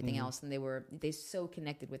Prophet and everything else, and they so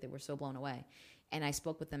connected with it, were so blown away. And I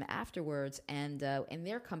spoke with them afterwards, and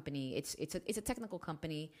their company, it's a technical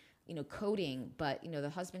company, coding, but the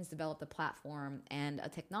husband's developed a platform and a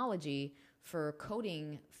technology for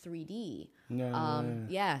coding 3D. Coding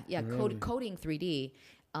 3D.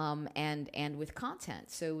 And with content.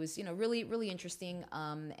 So it was, really, really interesting.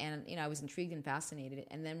 And I was intrigued and fascinated.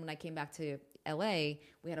 And then when I came back to LA,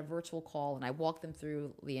 we had a virtual call and I walked them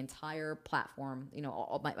through the entire platform,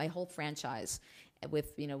 my whole franchise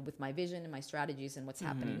with my vision and my strategies and what's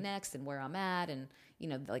happening next and where I'm at. And,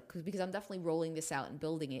 because I'm definitely rolling this out and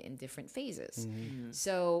building it in different phases.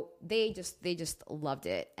 So they just loved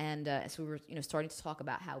it. And so we were, starting to talk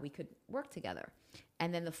about how we could work together.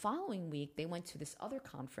 And then the following week, they went to this other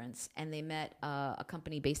conference and they met a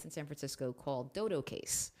company based in San Francisco called Dodo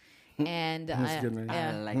Case. And That's a good name.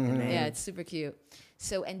 I like the name. yeah, it's super cute.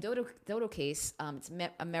 So, and Dodo Case, it's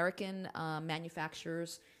American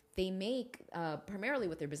manufacturers. They make primarily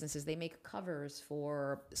what their business is. They make covers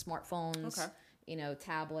for smartphones,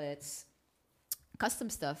 tablets, custom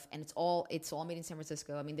stuff, and it's all made in San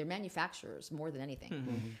Francisco. I mean, they're manufacturers more than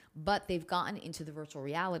anything, but they've gotten into the virtual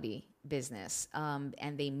reality business,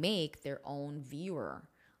 and they make their own viewer.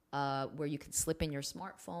 Where you can slip in your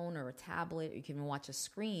smartphone or a tablet, or you can even watch a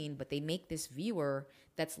screen, but they make this viewer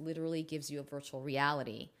that's literally gives you a virtual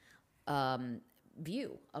reality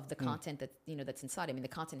view of the content that that's inside. I mean, the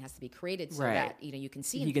content has to be created so that you can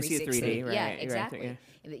see in 360. See 3D, right? Yeah, exactly. Right,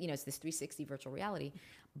 yeah. And, it's this 360 virtual reality,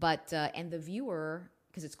 but and the viewer,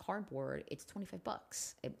 because it's cardboard, it's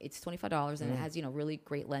 $25. It's $25, and it has really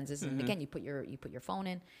great lenses. And again, you put your phone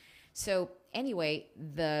in. So anyway,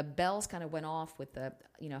 the bells kind of went off with the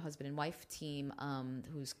husband and wife team,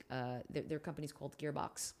 whose their company's called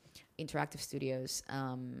Gearbox Interactive Studios,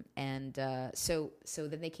 and so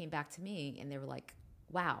then they came back to me and they were like,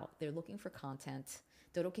 "Wow, they're looking for content.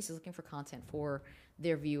 Dodo Case is looking for content for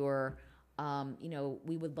their viewer.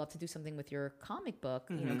 We would love to do something with your comic book.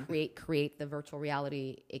 Create the virtual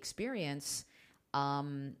reality experience."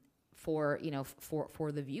 For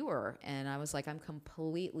the viewer. And I was like, I'm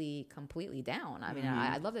completely down. I mean,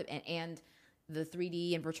 I love it. And the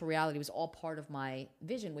 3D and virtual reality was all part of my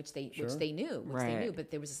vision, which they knew, but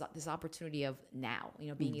there was this opportunity of now,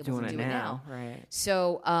 being able to do it now. Right.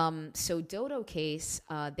 So, Dodo Case,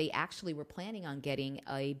 they actually were planning on getting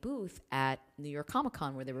a booth at New York Comic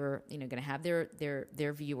Con where they were, going to have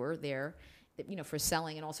their viewer there, for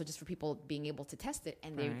selling and also just for people being able to test it.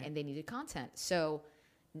 And they needed content.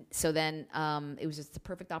 So then it was just the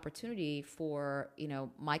perfect opportunity for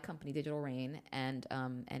my company Digital Rain and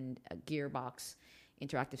Gearbox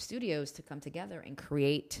Interactive Studios to come together and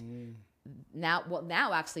create. Now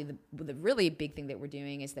actually the really big thing that we're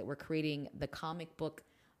doing is that we're creating the comic book,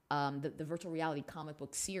 the virtual reality comic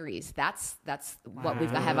book series. That's what we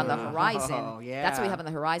have on the horizon. Yeah. That's what we have on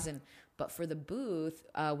the horizon. But for the booth,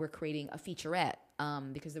 we're creating a featurette.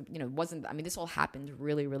 Because it wasn't. I mean, this all happened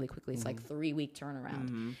really, really quickly. It's like 3-week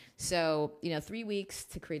turnaround. So 3 weeks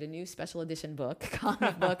to create a new special edition book,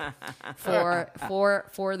 comic book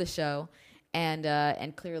for the show,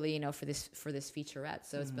 and clearly for this featurette.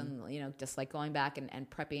 So it's been just like going back and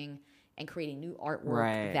prepping and creating new artwork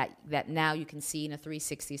Right. that now you can see in a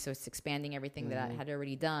 360. So it's expanding everything that I had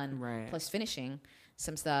already done, Right. plus finishing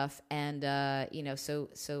some stuff. And so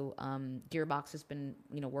Gearbox has been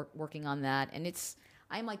working on that, and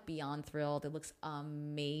I'm like beyond thrilled. It looks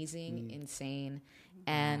amazing, insane,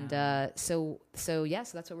 and so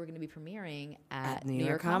that's what we're going to be premiering at New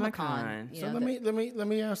York Comic-Con. You So know, let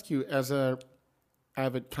me ask you, as a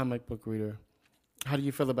avid comic book reader, how do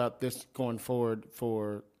you feel about this going forward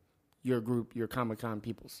for your group, your Comic-Con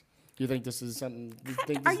peoples? Do you think this is something?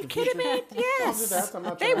 Are you kidding me? Yes. I'm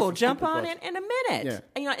not They trying to will ask a jump stupid on question. it in a minute.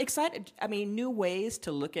 Yeah. Excited. I mean, new ways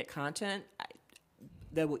to look at content.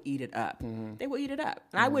 They will eat it up. They will eat it up.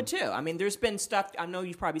 And I would too. I mean, there's been stuff, I know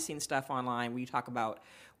you've probably seen stuff online where you talk about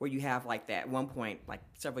where you have like that. At one point, like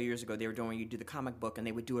several years ago, they were doing, you do the comic book and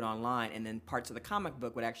they would do it online, and then parts of the comic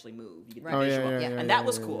book would actually move. You get the Right. Oh, yeah, visual. yeah, yeah, And yeah, that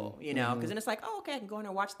was yeah, cool, because then it's like, oh, okay, I can go in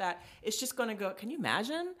and watch that. It's just going to go, can you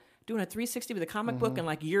imagine doing a 360 with a comic book and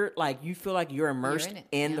you feel like you're immersed in it,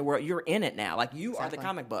 in yeah. the world. You're in it now. Like you are the Exactly.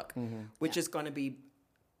 comic book, which is going to be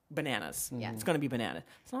bananas. Yeah. It's going to be bananas.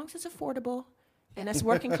 As long as it's affordable. And as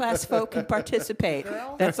working class folk can participate,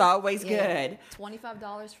 Girl. that's always Yeah. good.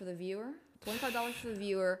 $25 for the viewer. $25 for the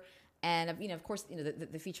viewer, and of course,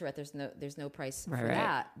 the featurette. There's no price for Right.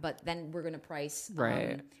 that. But then we're going to price.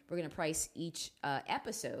 Right. We're going to price each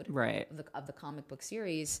episode. Right. Of the comic book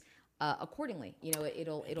series. Accordingly,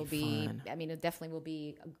 it'll be. fun. I mean, it definitely will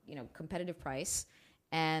be competitive price,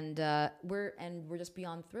 and we're just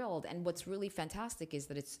beyond thrilled. And what's really fantastic is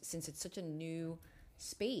that since it's such a new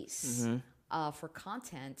space for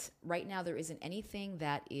content. Right now, there isn't anything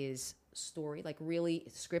that is story, like really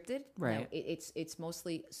scripted. Right. It's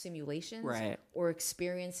mostly simulations Right. or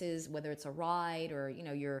experiences, whether it's a ride or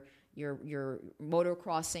your motor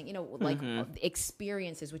crossing, like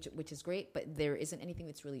experiences, which is great, but there isn't anything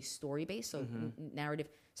that's really story based. So narrative,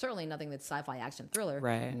 certainly nothing that's sci-fi action thriller,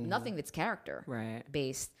 Right. nothing that's character Right.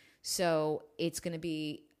 based. So it's going to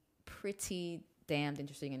be pretty damned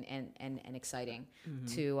interesting and exciting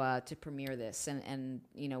to premiere this. And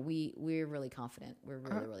we're really confident. We're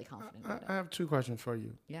really confident about I it. have two questions for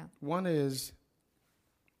you. Yeah. One is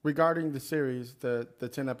regarding the series, the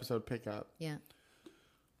 10 episode pickup. Yeah.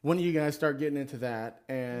 When do you guys start getting into that?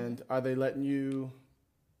 And are they letting you,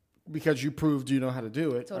 because you proved you know how to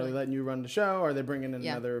do it, Totally. are they letting you run the show? Are they bringing in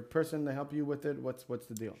Yeah. another person to help you with it? What's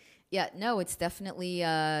the deal? Yeah, no, it's definitely,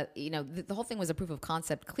 the whole thing was a proof of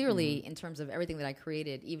concept, clearly, in terms of everything that I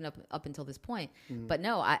created, even up until this point. But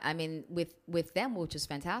no, I mean, with them, which is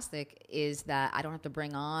fantastic, is that I don't have to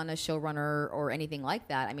bring on a showrunner or anything like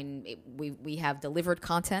that. I mean, we have delivered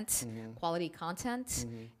content, quality content,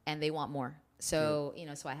 and they want more. So,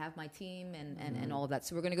 so I have my team and all of that.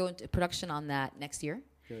 So we're going to go into production on that next year.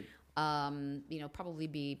 Good. Probably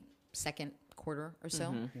be second quarter or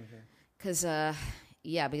so. Because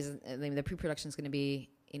the pre-production is going to be,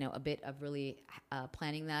 a bit of really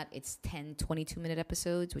planning that. It's 10 22-minute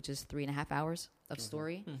episodes, which is 3.5 hours of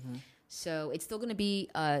story. So it's still going to be,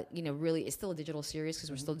 really, it's still a digital series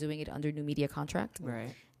because we're still doing it under new media contract.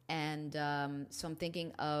 Right. And so I'm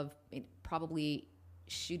thinking of probably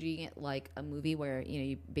shooting it like a movie where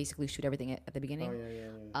you basically shoot everything at the beginning,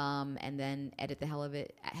 and then edit the hell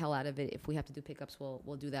out of it. If we have to do pickups,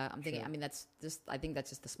 we'll do that. I'm thinking. I mean, I think that's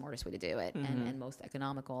just the smartest way to do it, and most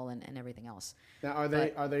economical and everything else. Now,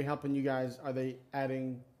 are they helping you guys? Are they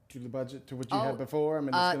adding to the budget to what you had before? I mean,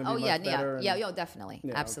 it's going to be much better. Definitely,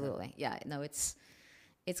 Yeah, absolutely, okay. yeah. No, it's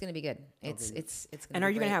going to be good. It's going to. And are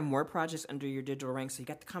you going to have more projects under your digital ring? So you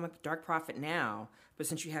got the comic Dark Prophet now, but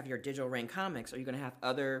since you have your digital ring comics, are you going to have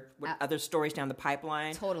other stories down the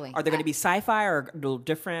pipeline? Totally. Are they going to be sci-fi or a little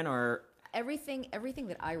different or? Everything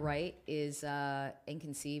that I write is and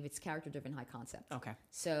conceive. It's character-driven, high concept. Okay.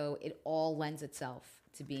 So it all lends itself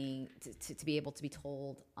to being to be able to be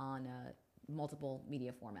told on multiple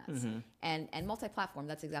media formats and multi-platform.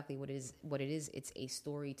 That's exactly what it is. It's a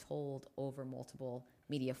story told over multiple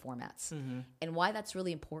media formats. And why that's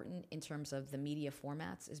really important in terms of the media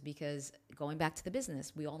formats is because going back to the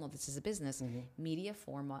business, we all know this is a business. Media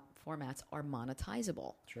formats are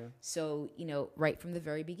monetizable. Sure. So, right from the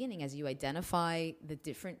very beginning, as you identify the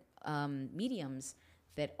different mediums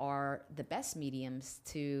that are the best mediums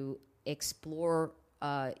to explore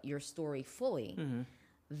your story fully,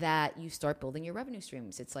 that you start building your revenue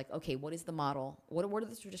streams. It's like, okay, what is the model? What are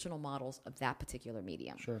the traditional models of that particular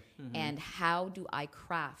medium? Sure. And how do I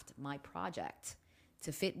craft my project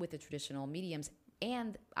to fit with the traditional mediums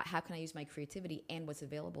and how can I use my creativity and what's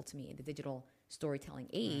available to me in the digital storytelling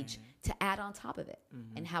age to add on top of it,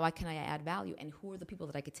 and how can I add value, and who are the people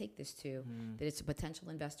that I could take this to, that it's a potential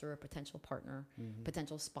investor, a potential partner,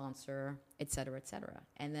 potential sponsor, et cetera,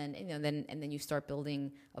 and then then you start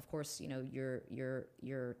building, of course,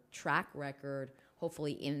 your track record,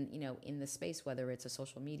 hopefully in the space, whether it's a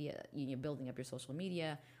social media, you're building up your social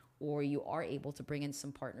media, or you are able to bring in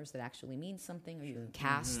some partners that actually mean something, or you can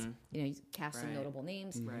cast, you cast some notable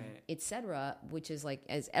names, etc. Which is like,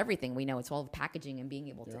 as everything we know, it's all the packaging and being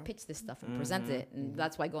able to pitch this stuff and present it, and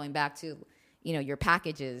that's why going back to, your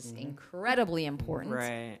package is incredibly important.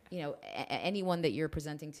 Right. Anyone that you're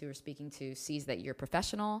presenting to or speaking to sees that you're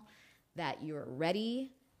professional, that you're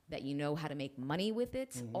ready, that you know how to make money with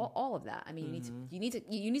it, all of that. I mean, you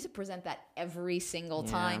need to present that every single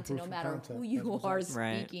time, to no matter who you are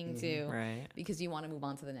speaking to, because you want to move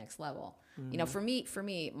on to the next level. For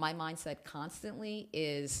me, my mindset constantly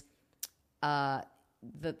is the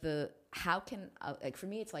how can like, for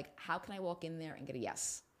me, it's like, how can I walk in there and get a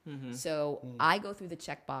yes? So I go through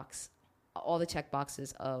all the check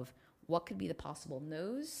boxes of what could be the possible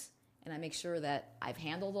no's. And I make sure that I've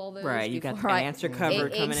handled all those. Right, you got an answer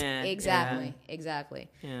covered coming in. Exactly.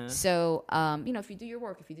 Yeah. So, if you do your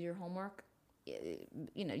work, if you do your homework,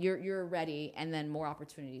 you're ready, and then more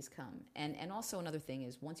opportunities come. And also another thing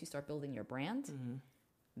is, once you start building your brand,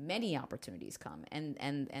 many opportunities come,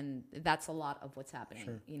 and that's a lot of what's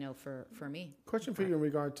happening. For me. Question for you in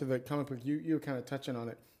regard to the comic book. You were kind of touching on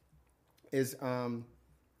it. Is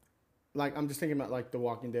like, I'm just thinking about, like, The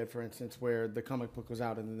Walking Dead, for instance, where the comic book was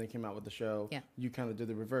out and then they came out with the show. Yeah. You kind of did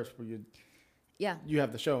the reverse, where you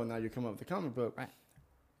have the show and now you come up with the comic book. Right.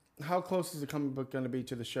 How close is the comic book going to be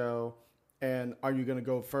to the show? And are you going to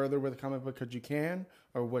go further with the comic book because you can?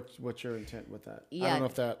 Or what's your intent with that? Yeah. I don't know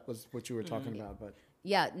if that was what you were talking about, but...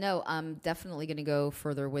 Yeah, no, I'm definitely going to go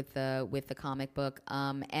further with the comic book,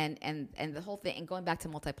 and the whole thing. And going back to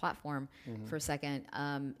multi-platform for a second,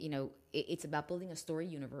 it's about building a story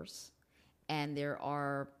universe. And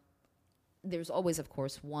there's always, of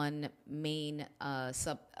course, one main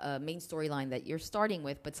main storyline that you're starting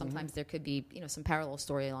with, but sometimes there could be, some parallel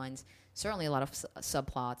storylines. Certainly, a lot of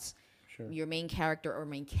subplots. Sure. Your main character or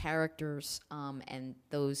main characters, and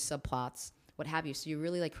those subplots, what have you. So you're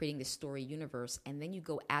really like creating this story universe, and then you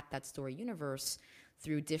go at that story universe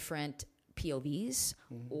through different POVs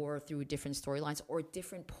or through different storylines or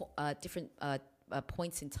different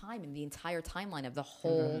points in time in the entire timeline of the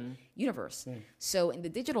whole universe. So in the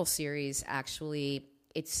digital series, actually,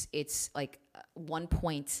 it's like one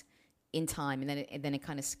point in time, and then it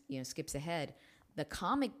kind of skips ahead. The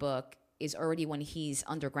comic book is already when he's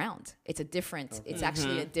underground. It's a different. Okay. It's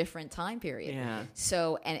actually a different time period. Yeah.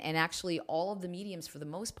 So and actually, all of the mediums for the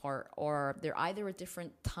most part they're either a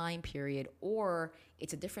different time period or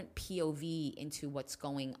it's a different POV into what's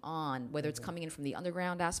going on, whether it's coming in from the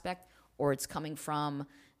underground aspect or it's coming from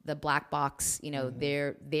the black box,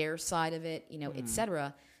 their side of it, et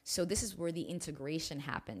cetera. So this is where the integration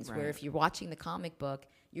happens, where if you're watching the comic book,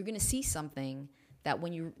 you're going to see something that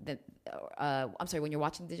when you're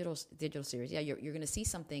watching the digital series, you're going to see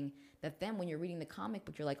something that then when you're reading the comic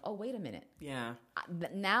book, you're like, oh, wait a minute. Yeah.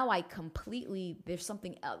 Now there's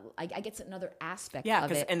something else. I get another aspect of it. Yeah,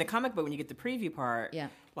 because in the comic book, when you get the preview part,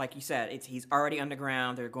 like you said, he's already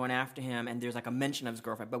underground, they're going after him, and there's like a mention of his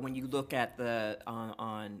girlfriend. But when you look at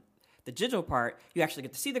on the digital part, you actually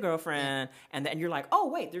get to see the girlfriend, and you're like, oh,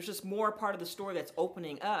 wait, there's just more part of the story that's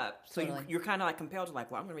opening up. So you're kind of like compelled to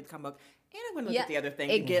like, well, I'm going to read the comic book, and I'm going to look at the other thing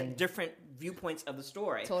to get different viewpoints of the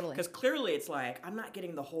story. Totally. Because clearly it's like, I'm not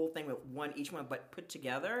getting the whole thing with each one, but put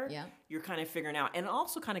together, you're kind of figuring out. And it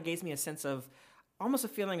also kind of gives me a sense of, almost a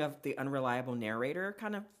feeling of the unreliable narrator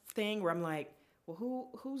kind of thing, where I'm like, well,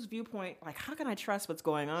 whose viewpoint? Like, how can I trust what's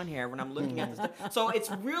going on here when I'm looking at this? So it's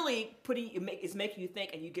really it's making you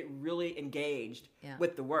think, and you get really engaged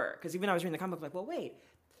with the work. Because even I was reading the comic, like, well, wait,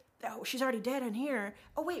 she's already dead in here.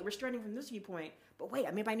 Oh, wait, we're starting from this viewpoint. But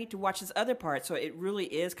wait, maybe I need to watch this other part. So it really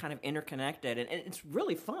is kind of interconnected, and it's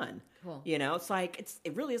really fun. Cool. It's like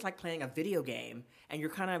it really is like playing a video game, and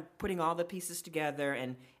you're kind of putting all the pieces together,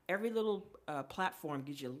 and every little platform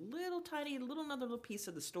gives you another little piece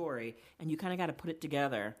of the story, and you kind of got to put it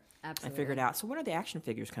together. Absolutely. And figure it out. So when are the action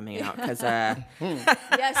figures coming out? Because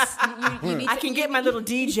yes, you need I can get my little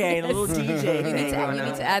DJ and a little DJ. You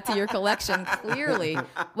need to add to your collection. Clearly,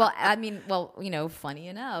 funny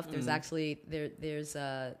enough, there's actually there's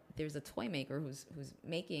a toy maker who's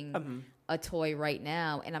making a toy right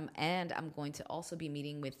now, and I'm going to also be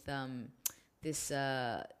meeting with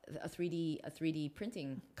a 3D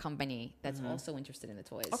printing company that's also interested in the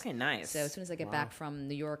toys. Okay, nice. So as soon as I get back from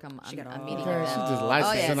New York, I'm meeting Okay, with she them. just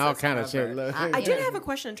licensing all That's kind of shit. clever. Look. I did have a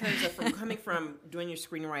question in terms of coming from doing your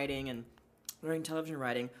screenwriting and learning television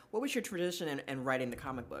writing. What was your tradition in writing the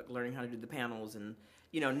comic book, learning how to do the panels and,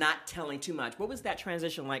 not telling too much? What was that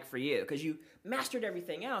transition like for you? Because you mastered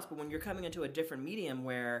everything else, but when you're coming into a different medium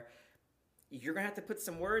where you're going to have to put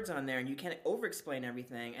some words on there and you can't over-explain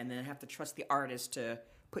everything and then have to trust the artist to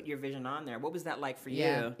put your vision on there. What was that like for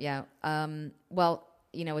you? Yeah. Well,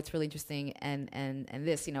 it's really interesting, and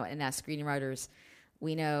this, and as screenwriters,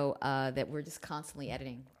 we know that we're just constantly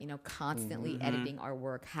editing, constantly editing our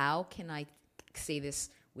work. How can I say this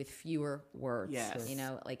with fewer words? Yes.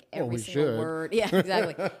 Like Well, every we single should. word. Yeah,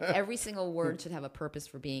 exactly. Every single word should have a purpose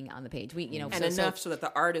for being on the page. And enough so that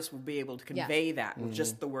the artist will be able to convey that with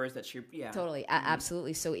just the words that you, Totally,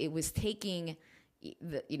 absolutely. So it was taking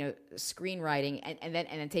the screenwriting and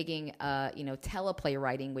then taking teleplay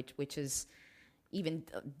writing, which is even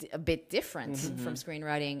a bit different from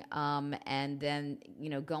screenwriting, and then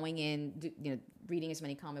going in, reading as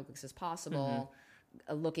many comic books as possible,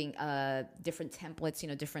 looking different templates,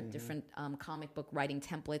 different comic book writing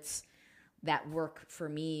templates that work for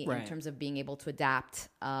me in terms of being able to adapt,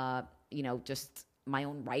 just my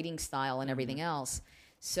own writing style and everything else.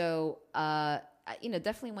 So,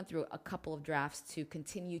 definitely went through a couple of drafts to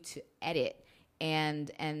continue to edit,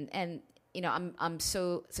 and I'm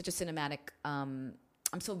such a cinematic, I'm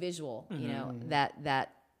so visual,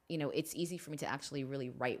 that it's easy for me to actually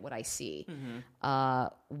really write what I see,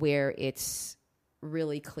 where it's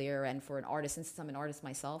really clear. And for an artist, since I'm an artist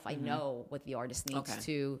myself, I know what the artist needs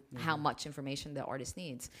to, how much information the artist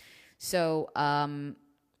needs. So,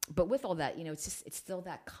 but with all that, it's still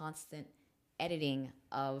that constant editing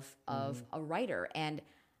of a writer, and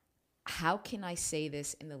how can I say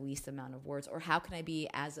this in the least amount of words, or how can I be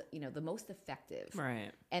as the most effective?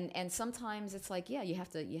 Right. And sometimes it's like, you have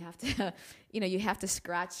to you have to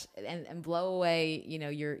scratch and blow away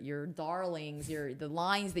your darlings, the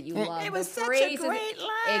lines that you love. It was the such a phrases, great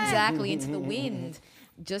line. exactly, into the wind,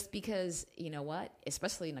 just because what,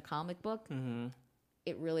 especially in a comic book.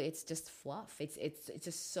 It's just fluff. It's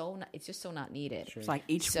just so not needed. It's like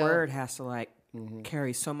each word has to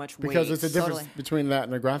carry so much weight. Because it's a difference Totally. between that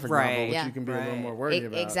and a graphic novel, Right. which Yeah. you can be a little more wordy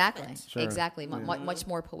about. Exactly. Sure. Exactly. Much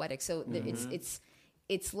more poetic. So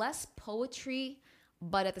it's less poetry,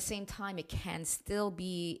 but at the same time, it can still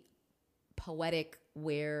be poetic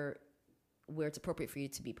where it's appropriate for you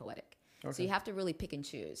to be poetic. Okay. So you have to really pick and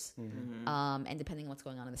choose, and depending on what's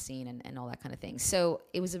going on in the scene and all that kind of thing. So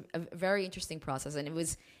it was a very interesting process, and it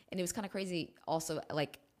was kind of crazy. Also,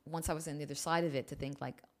 like once I was on the other side of it, to think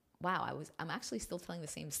like, wow, I'm actually still telling the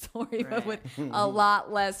same story, but with a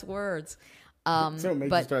lot less words. So it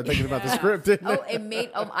made you start thinking about the script, didn't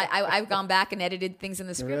it? I've gone back and edited things in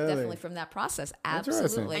the script, Really? definitely from that process. Interesting.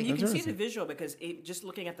 Absolutely. And you can see Interesting. the visual because just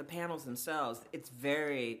looking at the panels themselves, it's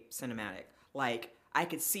very cinematic. Like I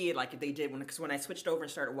could see it like they did because when I switched over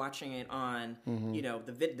and started watching it on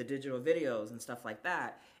the digital videos and stuff like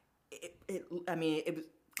that. It was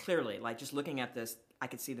clearly like just looking at this, I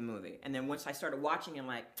could see the movie. And then once I started watching it, I'm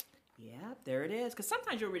like, yeah, there it is. Because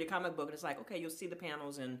sometimes you'll read a comic book and it's like, okay, you'll see the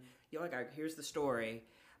panels and you're like, all right, here's the story.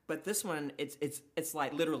 But this one, it's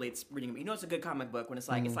like literally it's reading. It's a good comic book when it's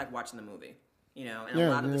like it's like watching the movie. And a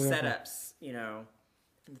lot of the setups,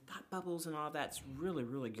 and the thought bubbles and all that's really,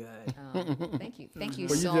 really good. Thank you. Thank you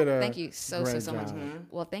Well, you so did a thank you so great much. job.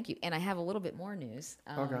 Well, thank you. And I have a little bit more news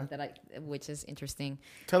which is interesting.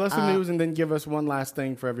 Tell us the news and then give us one last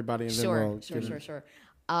thing for everybody. And then we'll give it- Sure.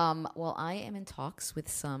 Well, I am in talks with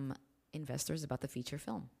some investors about the feature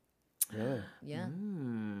film. Yeah.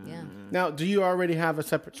 Now, do you already have a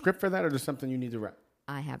separate script for that, or is something you need to write?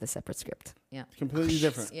 I have the separate script. Yeah. Completely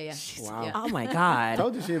different. Yeah. Wow. Yeah. Oh my God.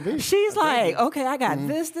 Told you she'd be. She's like, okay, I got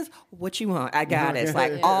this. What you want? I got it. It's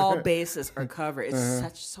like all bases are covered.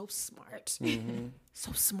 It's so smart.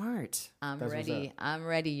 So smart. I'm That's what's ready. I'm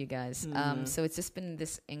ready, you guys. So it's just been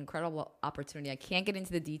this incredible opportunity. I can't get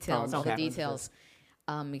into the details, all the okay. details,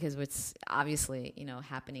 because it's obviously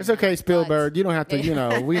happening. It's okay, now. Spielberg. You don't have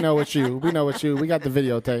to. We know it's you. We know it's you. We got the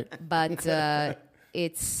videotape. But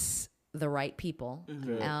it's the right people,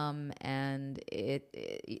 and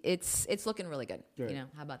it's looking really good. How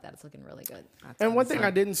about that? It's looking really good. And one thing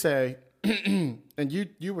I didn't say, and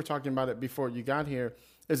you were talking about it before you got here,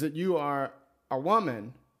 is that you are a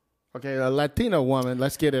woman, okay, a Latina woman.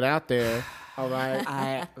 Let's get it out there, all right?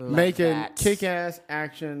 I love Making that. kick-ass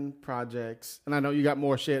action projects, and I know you got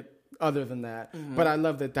more shit other than that, but I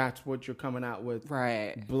love that that's what you're coming out with,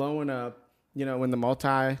 Right. blowing up, in the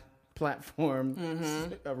multiplayer platform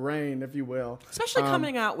reign, if you will. Especially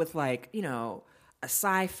coming out with like, a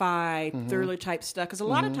sci-fi Mm-hmm. thriller type stuff. Because a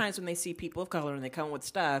lot of times when they see people of color and they come with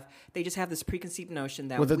stuff, they just have this preconceived notion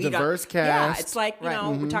that With a we got- diverse Yeah, cast. it's like,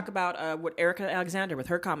 we talk about what Erica Alexander with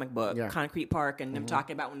her comic book, Yeah. Concrete Park, and them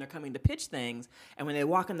talking about when they're coming to pitch things. And when they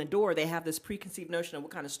walk in the door, they have this preconceived notion of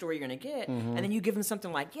what kind of story you're going to get. And then you give them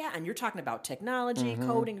something like, and you're talking about technology,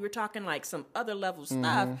 coding, you're talking like some other level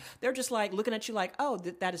stuff. They're just like looking at you like, oh,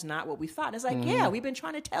 that is not what we thought. And it's like, yeah, we've been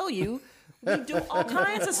trying to tell you. We do all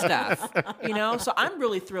kinds of stuff, So I'm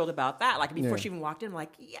really thrilled about that. Like before she even walked in, I'm like,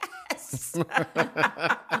 yes. When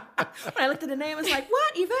I looked at the name, I was like,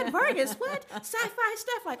 what? Yvette Vargas? What? Sci-fi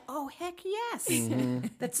stuff? Like, oh heck yes.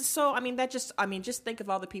 That's so. Just think of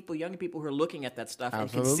all the people, younger people who are looking at that stuff and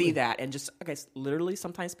can Absolutely. see that, and just literally,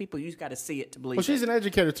 sometimes people you just got to see it to believe. Well, she's it. an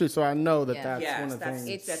educator too, so I know that Yeah. that's Yes, one of the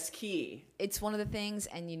things. that's key. It's one of the things,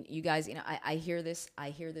 and you guys, I hear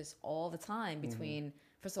this all the time between.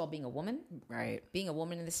 First of all, being a woman, Right. being a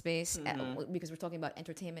woman in this space, because we're talking about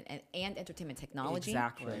entertainment and entertainment technology.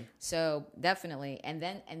 Exactly. So definitely, and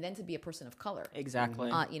then to be a person of color,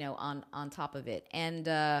 Exactly. on top of it, and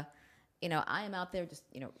I am out there just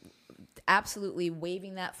absolutely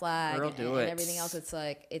waving that flag Girl, and, do and it. everything else. It's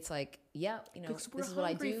like yeah, Because this we're is what I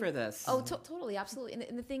hungry do for this. Oh, totally, absolutely.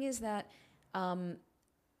 And the thing is that.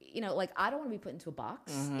 Like I don't want to be put into a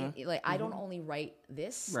box. I don't only write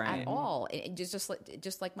this Right. at all.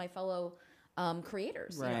 Just like my fellow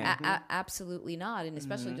creators. Right. Absolutely not. And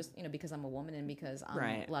especially just because I'm a woman and because I'm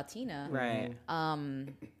Right. Latina. Right.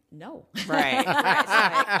 No. Right.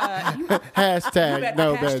 Hashtag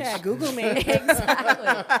no Hashtag bitch. Google me.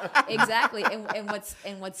 Exactly.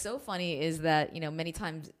 And what's so funny is that many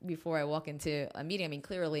times before I walk into a meeting, I mean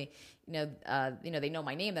clearly. They know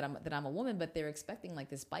my name that I'm a woman, but they're expecting like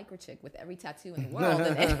this biker chick with every tattoo in the world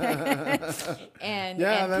and piercings,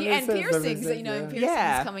 and piercings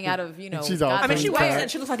Yeah. coming out of She's all God I mean, knows she Green where. card. walks in,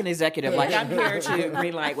 she looks like an executive. Like, I'm here to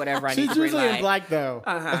green light whatever I need She's to green usually light. in black though.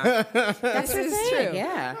 This is true.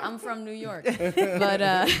 Yeah. I'm from New York,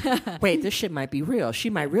 but Wait, this shit might be real. She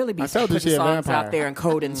might really be I told you putting she a songs vampire. out there and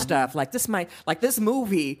coding stuff. Like this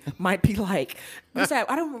movie might be like, what's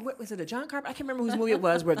that? I don't remember, was it a John Carpenter? I can't remember whose movie it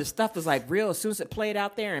was where the stuff was like real. As soon as it played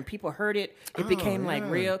out there and people heard it, it became like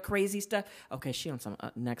real crazy stuff. Okay, she on some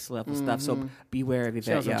next level stuff. So beware of She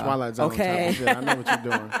Yvette, was in y'all. Twilight Zone. Okay. Type of shit. I know what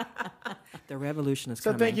you're doing. The revolution is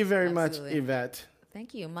So coming. thank you very much, Absolutely. Yvette.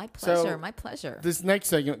 thank you. My So- pleasure. My pleasure. This next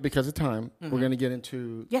segment, because of time, we're going to get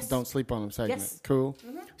into Yes. Don't Sleep on Them segment. Yes. Cool.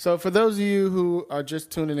 So for those of you who are just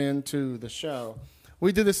tuning in to the show,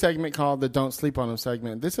 we do this segment called the Don't Sleep on Them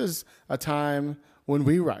segment. This is a time when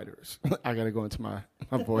we writers, I got to go into my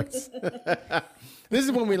voice. This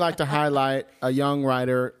is when we like to highlight a young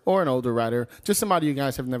writer or an older writer, just somebody you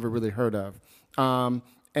guys have never really heard of.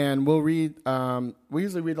 And we'll read, we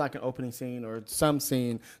usually read like an opening scene or some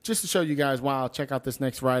scene just to show you guys, wow, check out this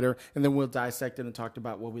next writer. And then we'll dissect it and talk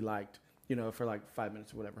about what we liked, for like 5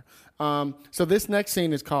 minutes or whatever. So this next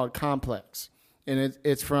scene is called Complex. And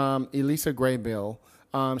it's from Elisa Graybill.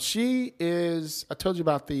 She is, I told you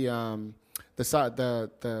about the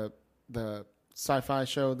sci-fi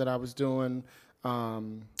show that I was doing,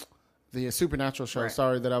 the supernatural show,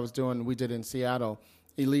 Right. that I was doing, we did in Seattle.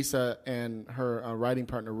 Elisa and her writing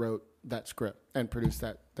partner wrote that script and produced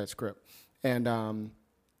that script. And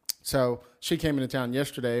so she came into town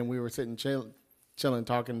yesterday, and we were sitting chilling,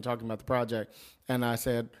 talking about the project. And I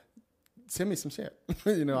said, send me some shit.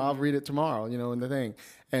 I'll read it tomorrow, in the thing.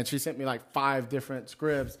 And she sent me like 5 different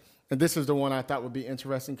scripts. And this is the one I thought would be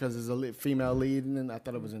interesting because there's a female lead, and I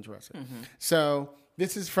thought it was interesting. Mm-hmm. So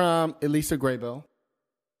this is from Elisa Graybill.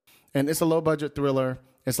 And it's a low-budget thriller.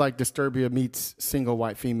 It's like Disturbia meets Single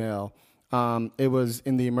White Female. It was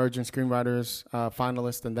in the Emerging Screenwriters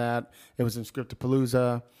finalist and that. It was in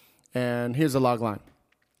Scriptapalooza. And here's the log line.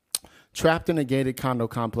 Trapped in a gated condo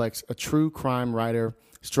complex, a true crime writer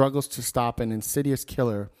struggles to stop an insidious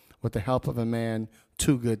killer with the help of a man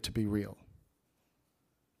too good to be real.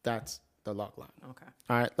 That's the log line. Okay.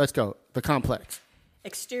 All right, let's go. The Complex.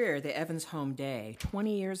 Exterior, the Evans home day,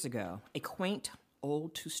 20 years ago. A quaint,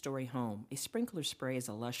 old 2-story home. A sprinkler sprays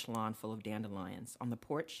a lush lawn full of dandelions. On the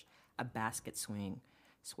porch, a basket swing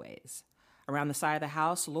sways. Around the side of the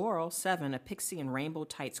house, Laurel, 7, a pixie in rainbow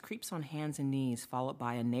tights, creeps on hands and knees, followed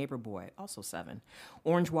by a neighbor boy, also 7.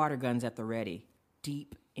 Orange water guns at the ready.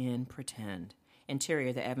 Deep in pretend.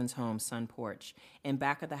 Interior, the Evans home, sun porch. In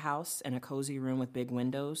back of the house, in a cozy room with big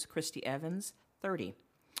windows, Christy Evans, 30.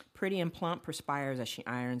 Pretty and plump, perspires as she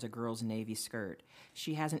irons a girl's navy skirt.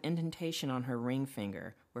 She has an indentation on her ring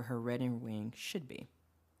finger where her wedding ring should be.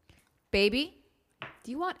 Baby, Do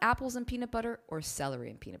you want apples and peanut butter or celery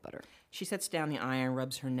and peanut butter? She sets down the iron,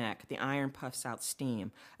 rubs her neck. The iron puffs out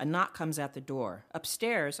steam. A knock comes at the door.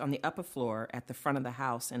 Upstairs, on the upper floor, at the front of the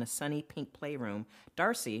house, in a sunny pink playroom,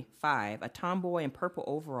 Darcy, 5, a tomboy in purple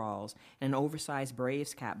overalls and an oversized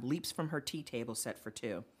Braves cap, leaps from her tea table set for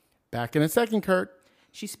 2. Back in a second, Kurt.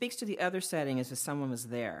 She speaks to the other setting as if someone was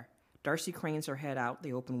there. Darcy cranes her head out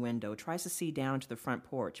the open window, tries to see down to the front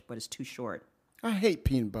porch, but is too short. I hate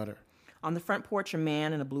peanut butter. On the front porch, a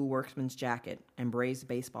man in a blue workman's jacket and Braves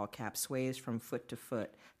baseball cap sways from foot to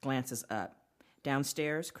foot, glances up.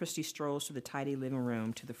 Downstairs, Christy strolls through the tidy living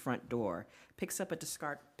room to the front door, picks up a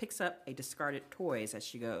discarded toys as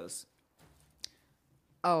she goes.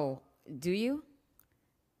 Oh, do you?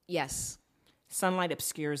 Yes. Sunlight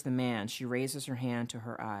obscures the man. She raises her hand to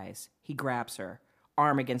her eyes. He grabs her,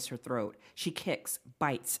 arm against her throat. She kicks,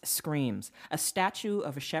 bites, screams. A statue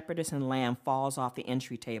of a shepherdess and lamb falls off the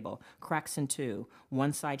entry table, cracks in 2.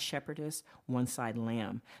 One side shepherdess, one side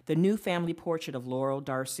lamb. The new family portrait of Laurel,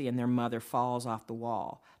 Darcy, and their mother falls off the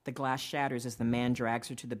wall. The glass shatters as the man drags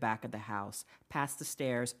her to the back of the house, past the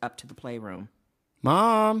stairs, up to the playroom.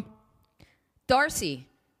 Mom. Darcy,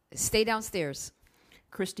 stay downstairs.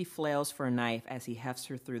 Christy flails for a knife as he hefts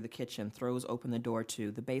her through the kitchen, throws open the door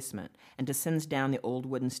to the basement, and descends down the old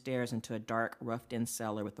wooden stairs into a dark, roughed-in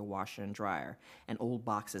cellar with a washer and dryer, and old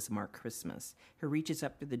boxes marked Christmas. He reaches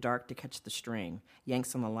up through the dark to catch the string,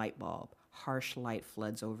 yanks on the light bulb. Harsh light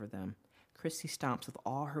floods over them. Christy stomps with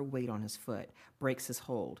all her weight on his foot, breaks his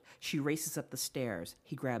hold. She races up the stairs.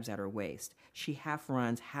 He grabs at her waist. She half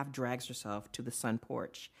runs, half drags herself to the sun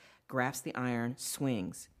porch, grasps the iron,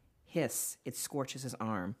 swings. Hiss, it scorches his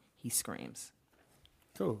arm. He screams.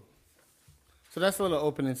 Cool. So that's a little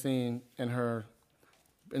opening scene in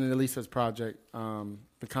Elisa's project,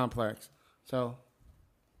 The Complex. So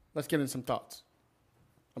let's get into some thoughts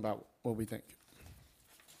about what we think.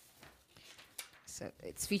 So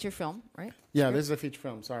it's feature film, right? Yeah, this is a feature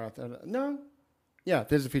film. Sorry. No? Yeah,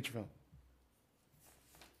 this is a feature film.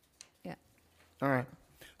 Yeah. All right.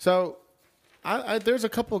 So there's a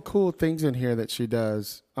couple of cool things in here that she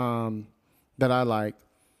does that I like.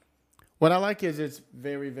 What I like is it's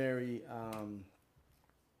very, very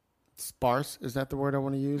sparse. Is that the word I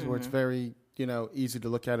want to use? Mm-hmm. Where it's very, easy to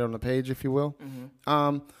look at on the page, if you will.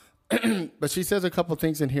 Mm-hmm. But she says a couple of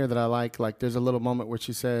things in here that I like. Like there's a little moment where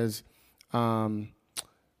she says, Pixie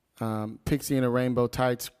in a rainbow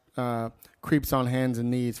tights creeps on hands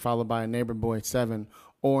and knees, followed by a neighbor boy, 7.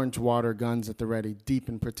 Orange water, guns at the ready, deep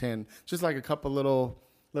and pretend. Just like a couple little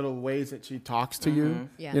ways that she talks to you,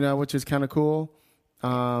 Yeah. Which is kind of cool. No,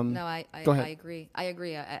 I go ahead. agree.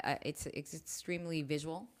 It's extremely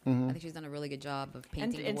visual. I think she's done a really good job of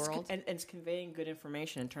painting the world. And it's conveying good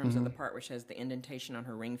information in terms of the part which has the indentation on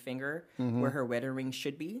her ring finger where her wedding ring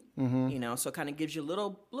should be. So it kind of gives you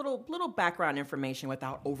little background information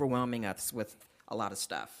without overwhelming us with a lot of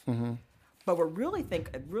stuff. But what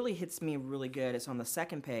really hits me really good is on the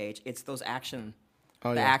second page. It's those action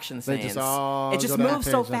scenes. They It just moves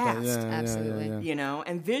so fast. Absolutely.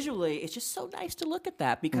 And visually, it's just so nice to look at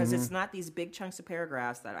that because it's not these big chunks of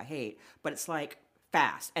paragraphs that I hate, but it's like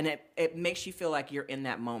fast, and it makes you feel like you're in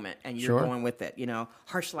that moment and you're going with it.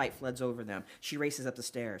 Harsh light floods over them. She races up the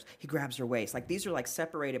stairs. He grabs her waist. Like these are like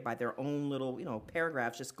separated by their own little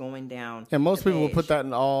paragraphs just going down. And most people will page. put that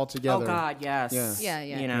in all together. Oh God, yes.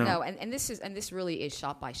 Yeah. No, and this really is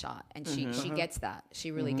shot by shot, and she gets that.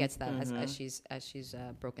 She really gets that as she's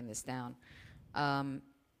broken this down. I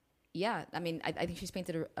mean, I think she's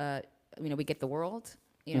painted we get the world.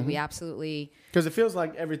 We absolutely, because it feels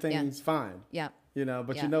like everything's fine. Yeah.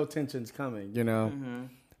 But tension's coming.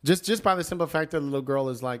 Just by the simple fact that the little girl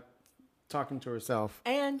is like talking to herself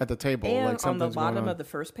at the table. And like on the something's going bottom on. of the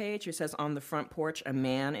first page, it says, on the front porch, a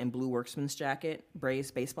man in blue workman's jacket,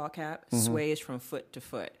 Braves baseball cap, sways from foot to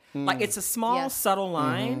foot. Like it's a small, subtle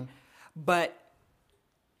line, but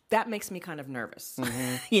that makes me kind of nervous.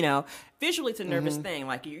 Visually it's a nervous thing.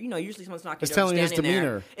 Like, usually someone's knocking It's you over, telling you his standing there.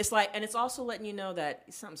 demeanor. It's like, and it's also letting you know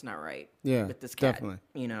that something's not right with this cat. Definitely.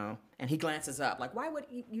 And he glances up. Like, why would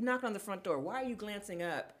you knock on the front door? Why are you glancing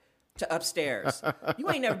up to upstairs? You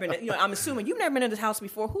ain't never been, I'm assuming you've never been in this house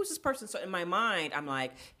before. Who's this person? So in my mind, I'm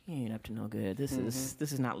like, he ain't up to no good. This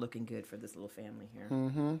is not looking good for this little family here.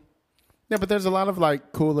 Yeah, but there's a lot of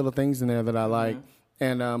like cool little things in there that I like.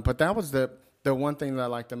 And but that was the one thing that I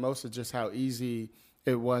liked the most is just how easy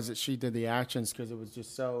it was that she did the actions, because it was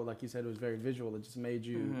just so, like you said, it was very visual. It just made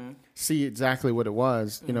you see exactly what it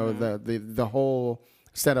was. The whole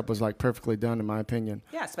setup was like perfectly done, in my opinion.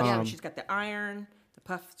 Yeah, especially when she's got the iron, the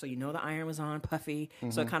puff, so the iron was on, puffy.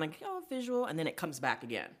 So it kind of visual, and then it comes back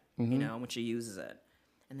again, when she uses it.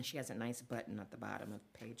 And then she has a nice button at the bottom of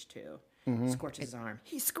page 2. Mm-hmm. Scorches his arm.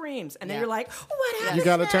 He screams. And then Yeah. you're like, what happened? You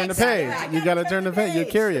got to turn the page. Yeah, You got to turn the page. You're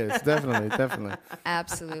curious. Definitely.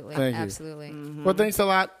 Absolutely. Thank you. Absolutely. Well, thanks a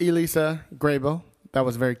lot, Elisa Grable. That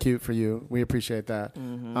was very cute for you. We appreciate that.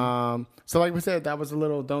 So like we said, that was a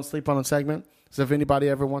little Don't Sleep on a segment. So if anybody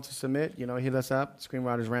ever wants to submit, hit us up,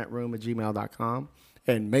 screenwritersrantroom@gmail.com,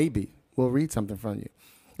 and maybe we'll read something from you.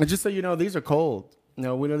 And just so you know, these are cold. We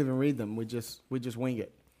don't even read them. We just wing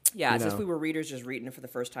it. Yeah, it's as if we were readers just reading it for the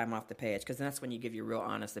first time off the page, because that's when you give your real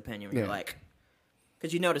honest opinion. When you're like,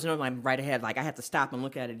 because you notice, I'm right ahead. Like I have to stop and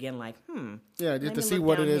look at it again. Like, Yeah, just let to me see look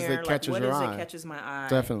what down it is here, that catches like, your what is eye. it catches my eye?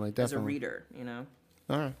 Definitely. As a reader,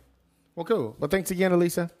 All right. Well, cool. Well, thanks again,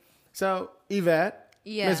 Elisa. So, Yvette,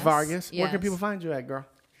 Yes, Miss Vargas, where can yes. people find you at, girl?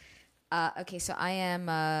 Okay, so I am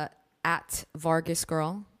at Vargas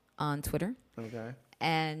Girl on Twitter. Okay.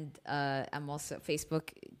 And I'm also Facebook,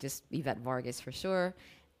 just Yvette Vargas for sure.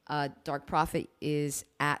 Dark Prophet is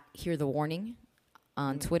at Hear the Warning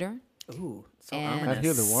on Twitter. Ooh, so And- I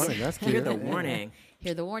hear the warning. That's cute. Hear the warning.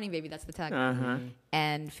 Hear the Warning, baby. That's the tag.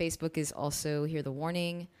 And Facebook is also Hear the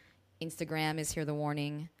Warning. Instagram is Hear the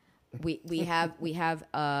Warning. We have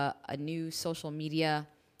a new social media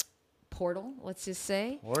portal. Let's just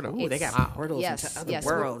say. Portal. Ooh, they got portals into other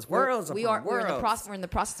worlds. Worlds We're upon in the worlds. process. We're in the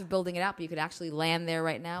process of building it out, but you could actually land there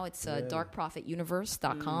right now. It's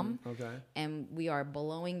darkprofituniverse.com. Okay. And we are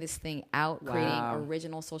blowing this thing out, Wow. creating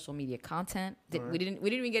original social media content. We didn't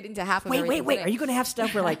even get into half of Wait. everything today. Are you going to have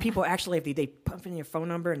stuff where like people actually, if they pump in your phone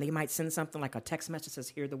number and they might send something like a text message that says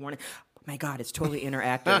 "Hear the warning"? Oh my God, it's totally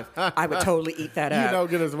interactive. I would totally eat that up. You know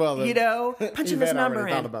good as well. that Punch in this Yvette number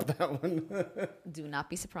already in. thought about that one. Do not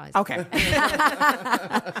be surprised. Okay.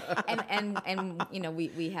 and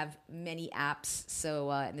we have many apps, so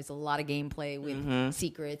and there's a lot of gameplay with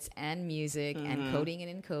secrets and music and coding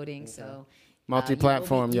and encoding. So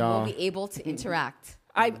Multi-platform, you y'all. will be able to interact.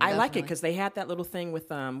 I like it Definitely. because they had that little thing with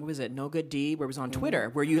what was it, No Good Deed, where it was on Twitter,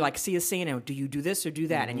 where you like see a scene and do you do this or do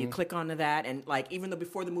that, and you click onto that, and like even though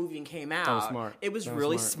before the movie even came out, was smart. it was That was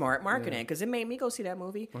really smart. smart marketing because it made me go see that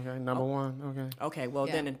movie. Okay, number one. Okay. Okay, well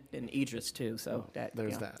Yeah. then in Idris too, so that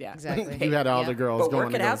There's you know, that. yeah, Exactly. You had all Yeah. the girls But going work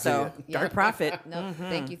to it go out see though, it. Yeah. Dark Prophet. No,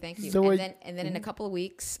 thank you. So and then in a couple of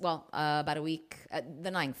weeks, about a week,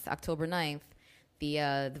 the 9th, October 9th,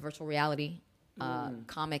 the virtual reality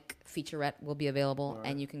comic featurette will be available,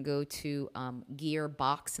 and you can go to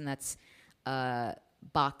Gearbox, and that's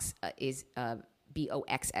box is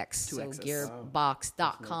BOXX. So X's.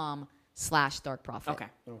 gearbox.com/darkprofit. Okay,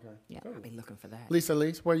 Yeah. I'll be looking for that. Lisa,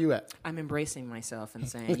 where you at? I'm embracing myself and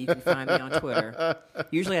saying you can find me on Twitter.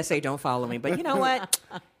 Usually I say don't follow me, but you know what?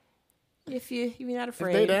 If you're not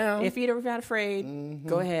afraid, down. if you're not afraid,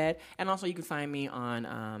 go ahead. And also you can find me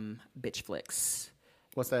on Bitchflix.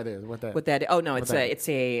 What's that is? What that? With that, oh no, that?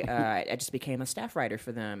 I just became a staff writer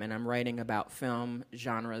for them, and I'm writing about film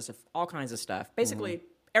genres of all kinds of stuff. Basically,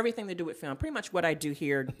 everything to do with film. Pretty much what I do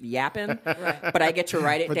here, yapping, but I get to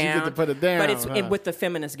write it But you down. get to put it down, But it's huh? with the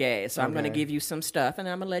feminist gaze. So I'm going to Okay. give you some stuff, and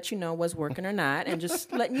I'm going to let you know what's working or not, and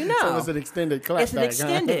just letting you know. So it's an extended clapback. It's an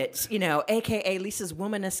extended, AKA Lisa's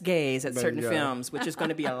womanist gaze at certain you go. films, which is going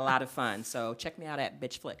to be a lot of fun. So check me out at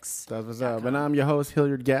Bitchflix. That's what's up. And I'm your host,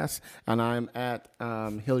 Hilliard Guess, and I'm at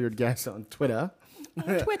Hilliard Guess on Twitter.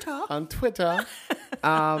 Twitter. On Twitter.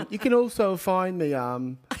 You can also find me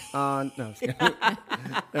on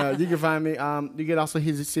you can find me you can also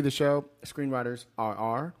see the show Screenwriters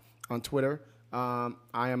RR on Twitter. I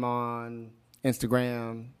am on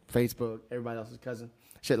Instagram, Facebook, everybody else's cousin,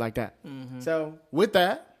 shit like that. So with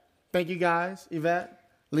that, thank you guys, Yvette,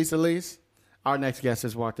 Lisa Lise. Our next guest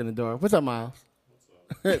has walked in the door. What's up, Miles?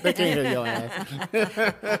 They can't hear your ass.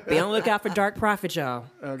 Be on the lookout for Dark Prophet, y'all.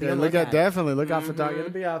 Okay, Be on the look lookout. out for Dark. It'll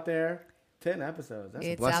be out there. 10 episodes. That's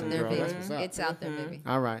a It's blessing, out there, girl. That's what's baby. up. It's out there, baby.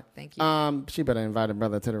 All right. Thank you. She better invite her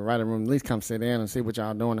brother to the writing room. At least come sit in and see what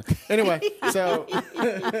y'all doing. Anyway, so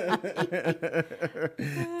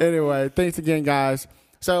thanks again, guys.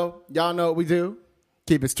 So y'all know what we do.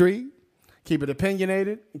 Keep it street, keep it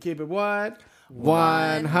opinionated, and keep it what?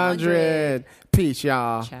 100. Peace,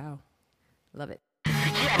 y'all. Ciao. Love it.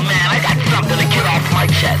 Yeah, man, I got something to get off my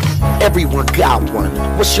chest. Everyone got one.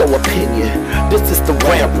 What's your opinion? This is the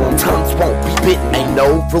rant room. Tongues won't be bitten. Ain't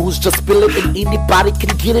no rules, just spill it, and anybody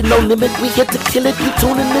can get it. No limit. We here to kill it. You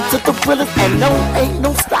tuning into the thrillers, and no, ain't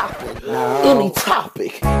no stopping. Any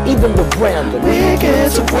topic, even the random.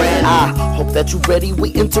 I hope that you ready.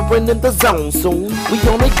 We entering in the zone soon. We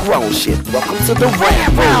on a grown shit. Welcome to the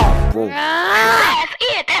rant room. That's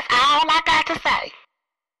it. That's all I got to say.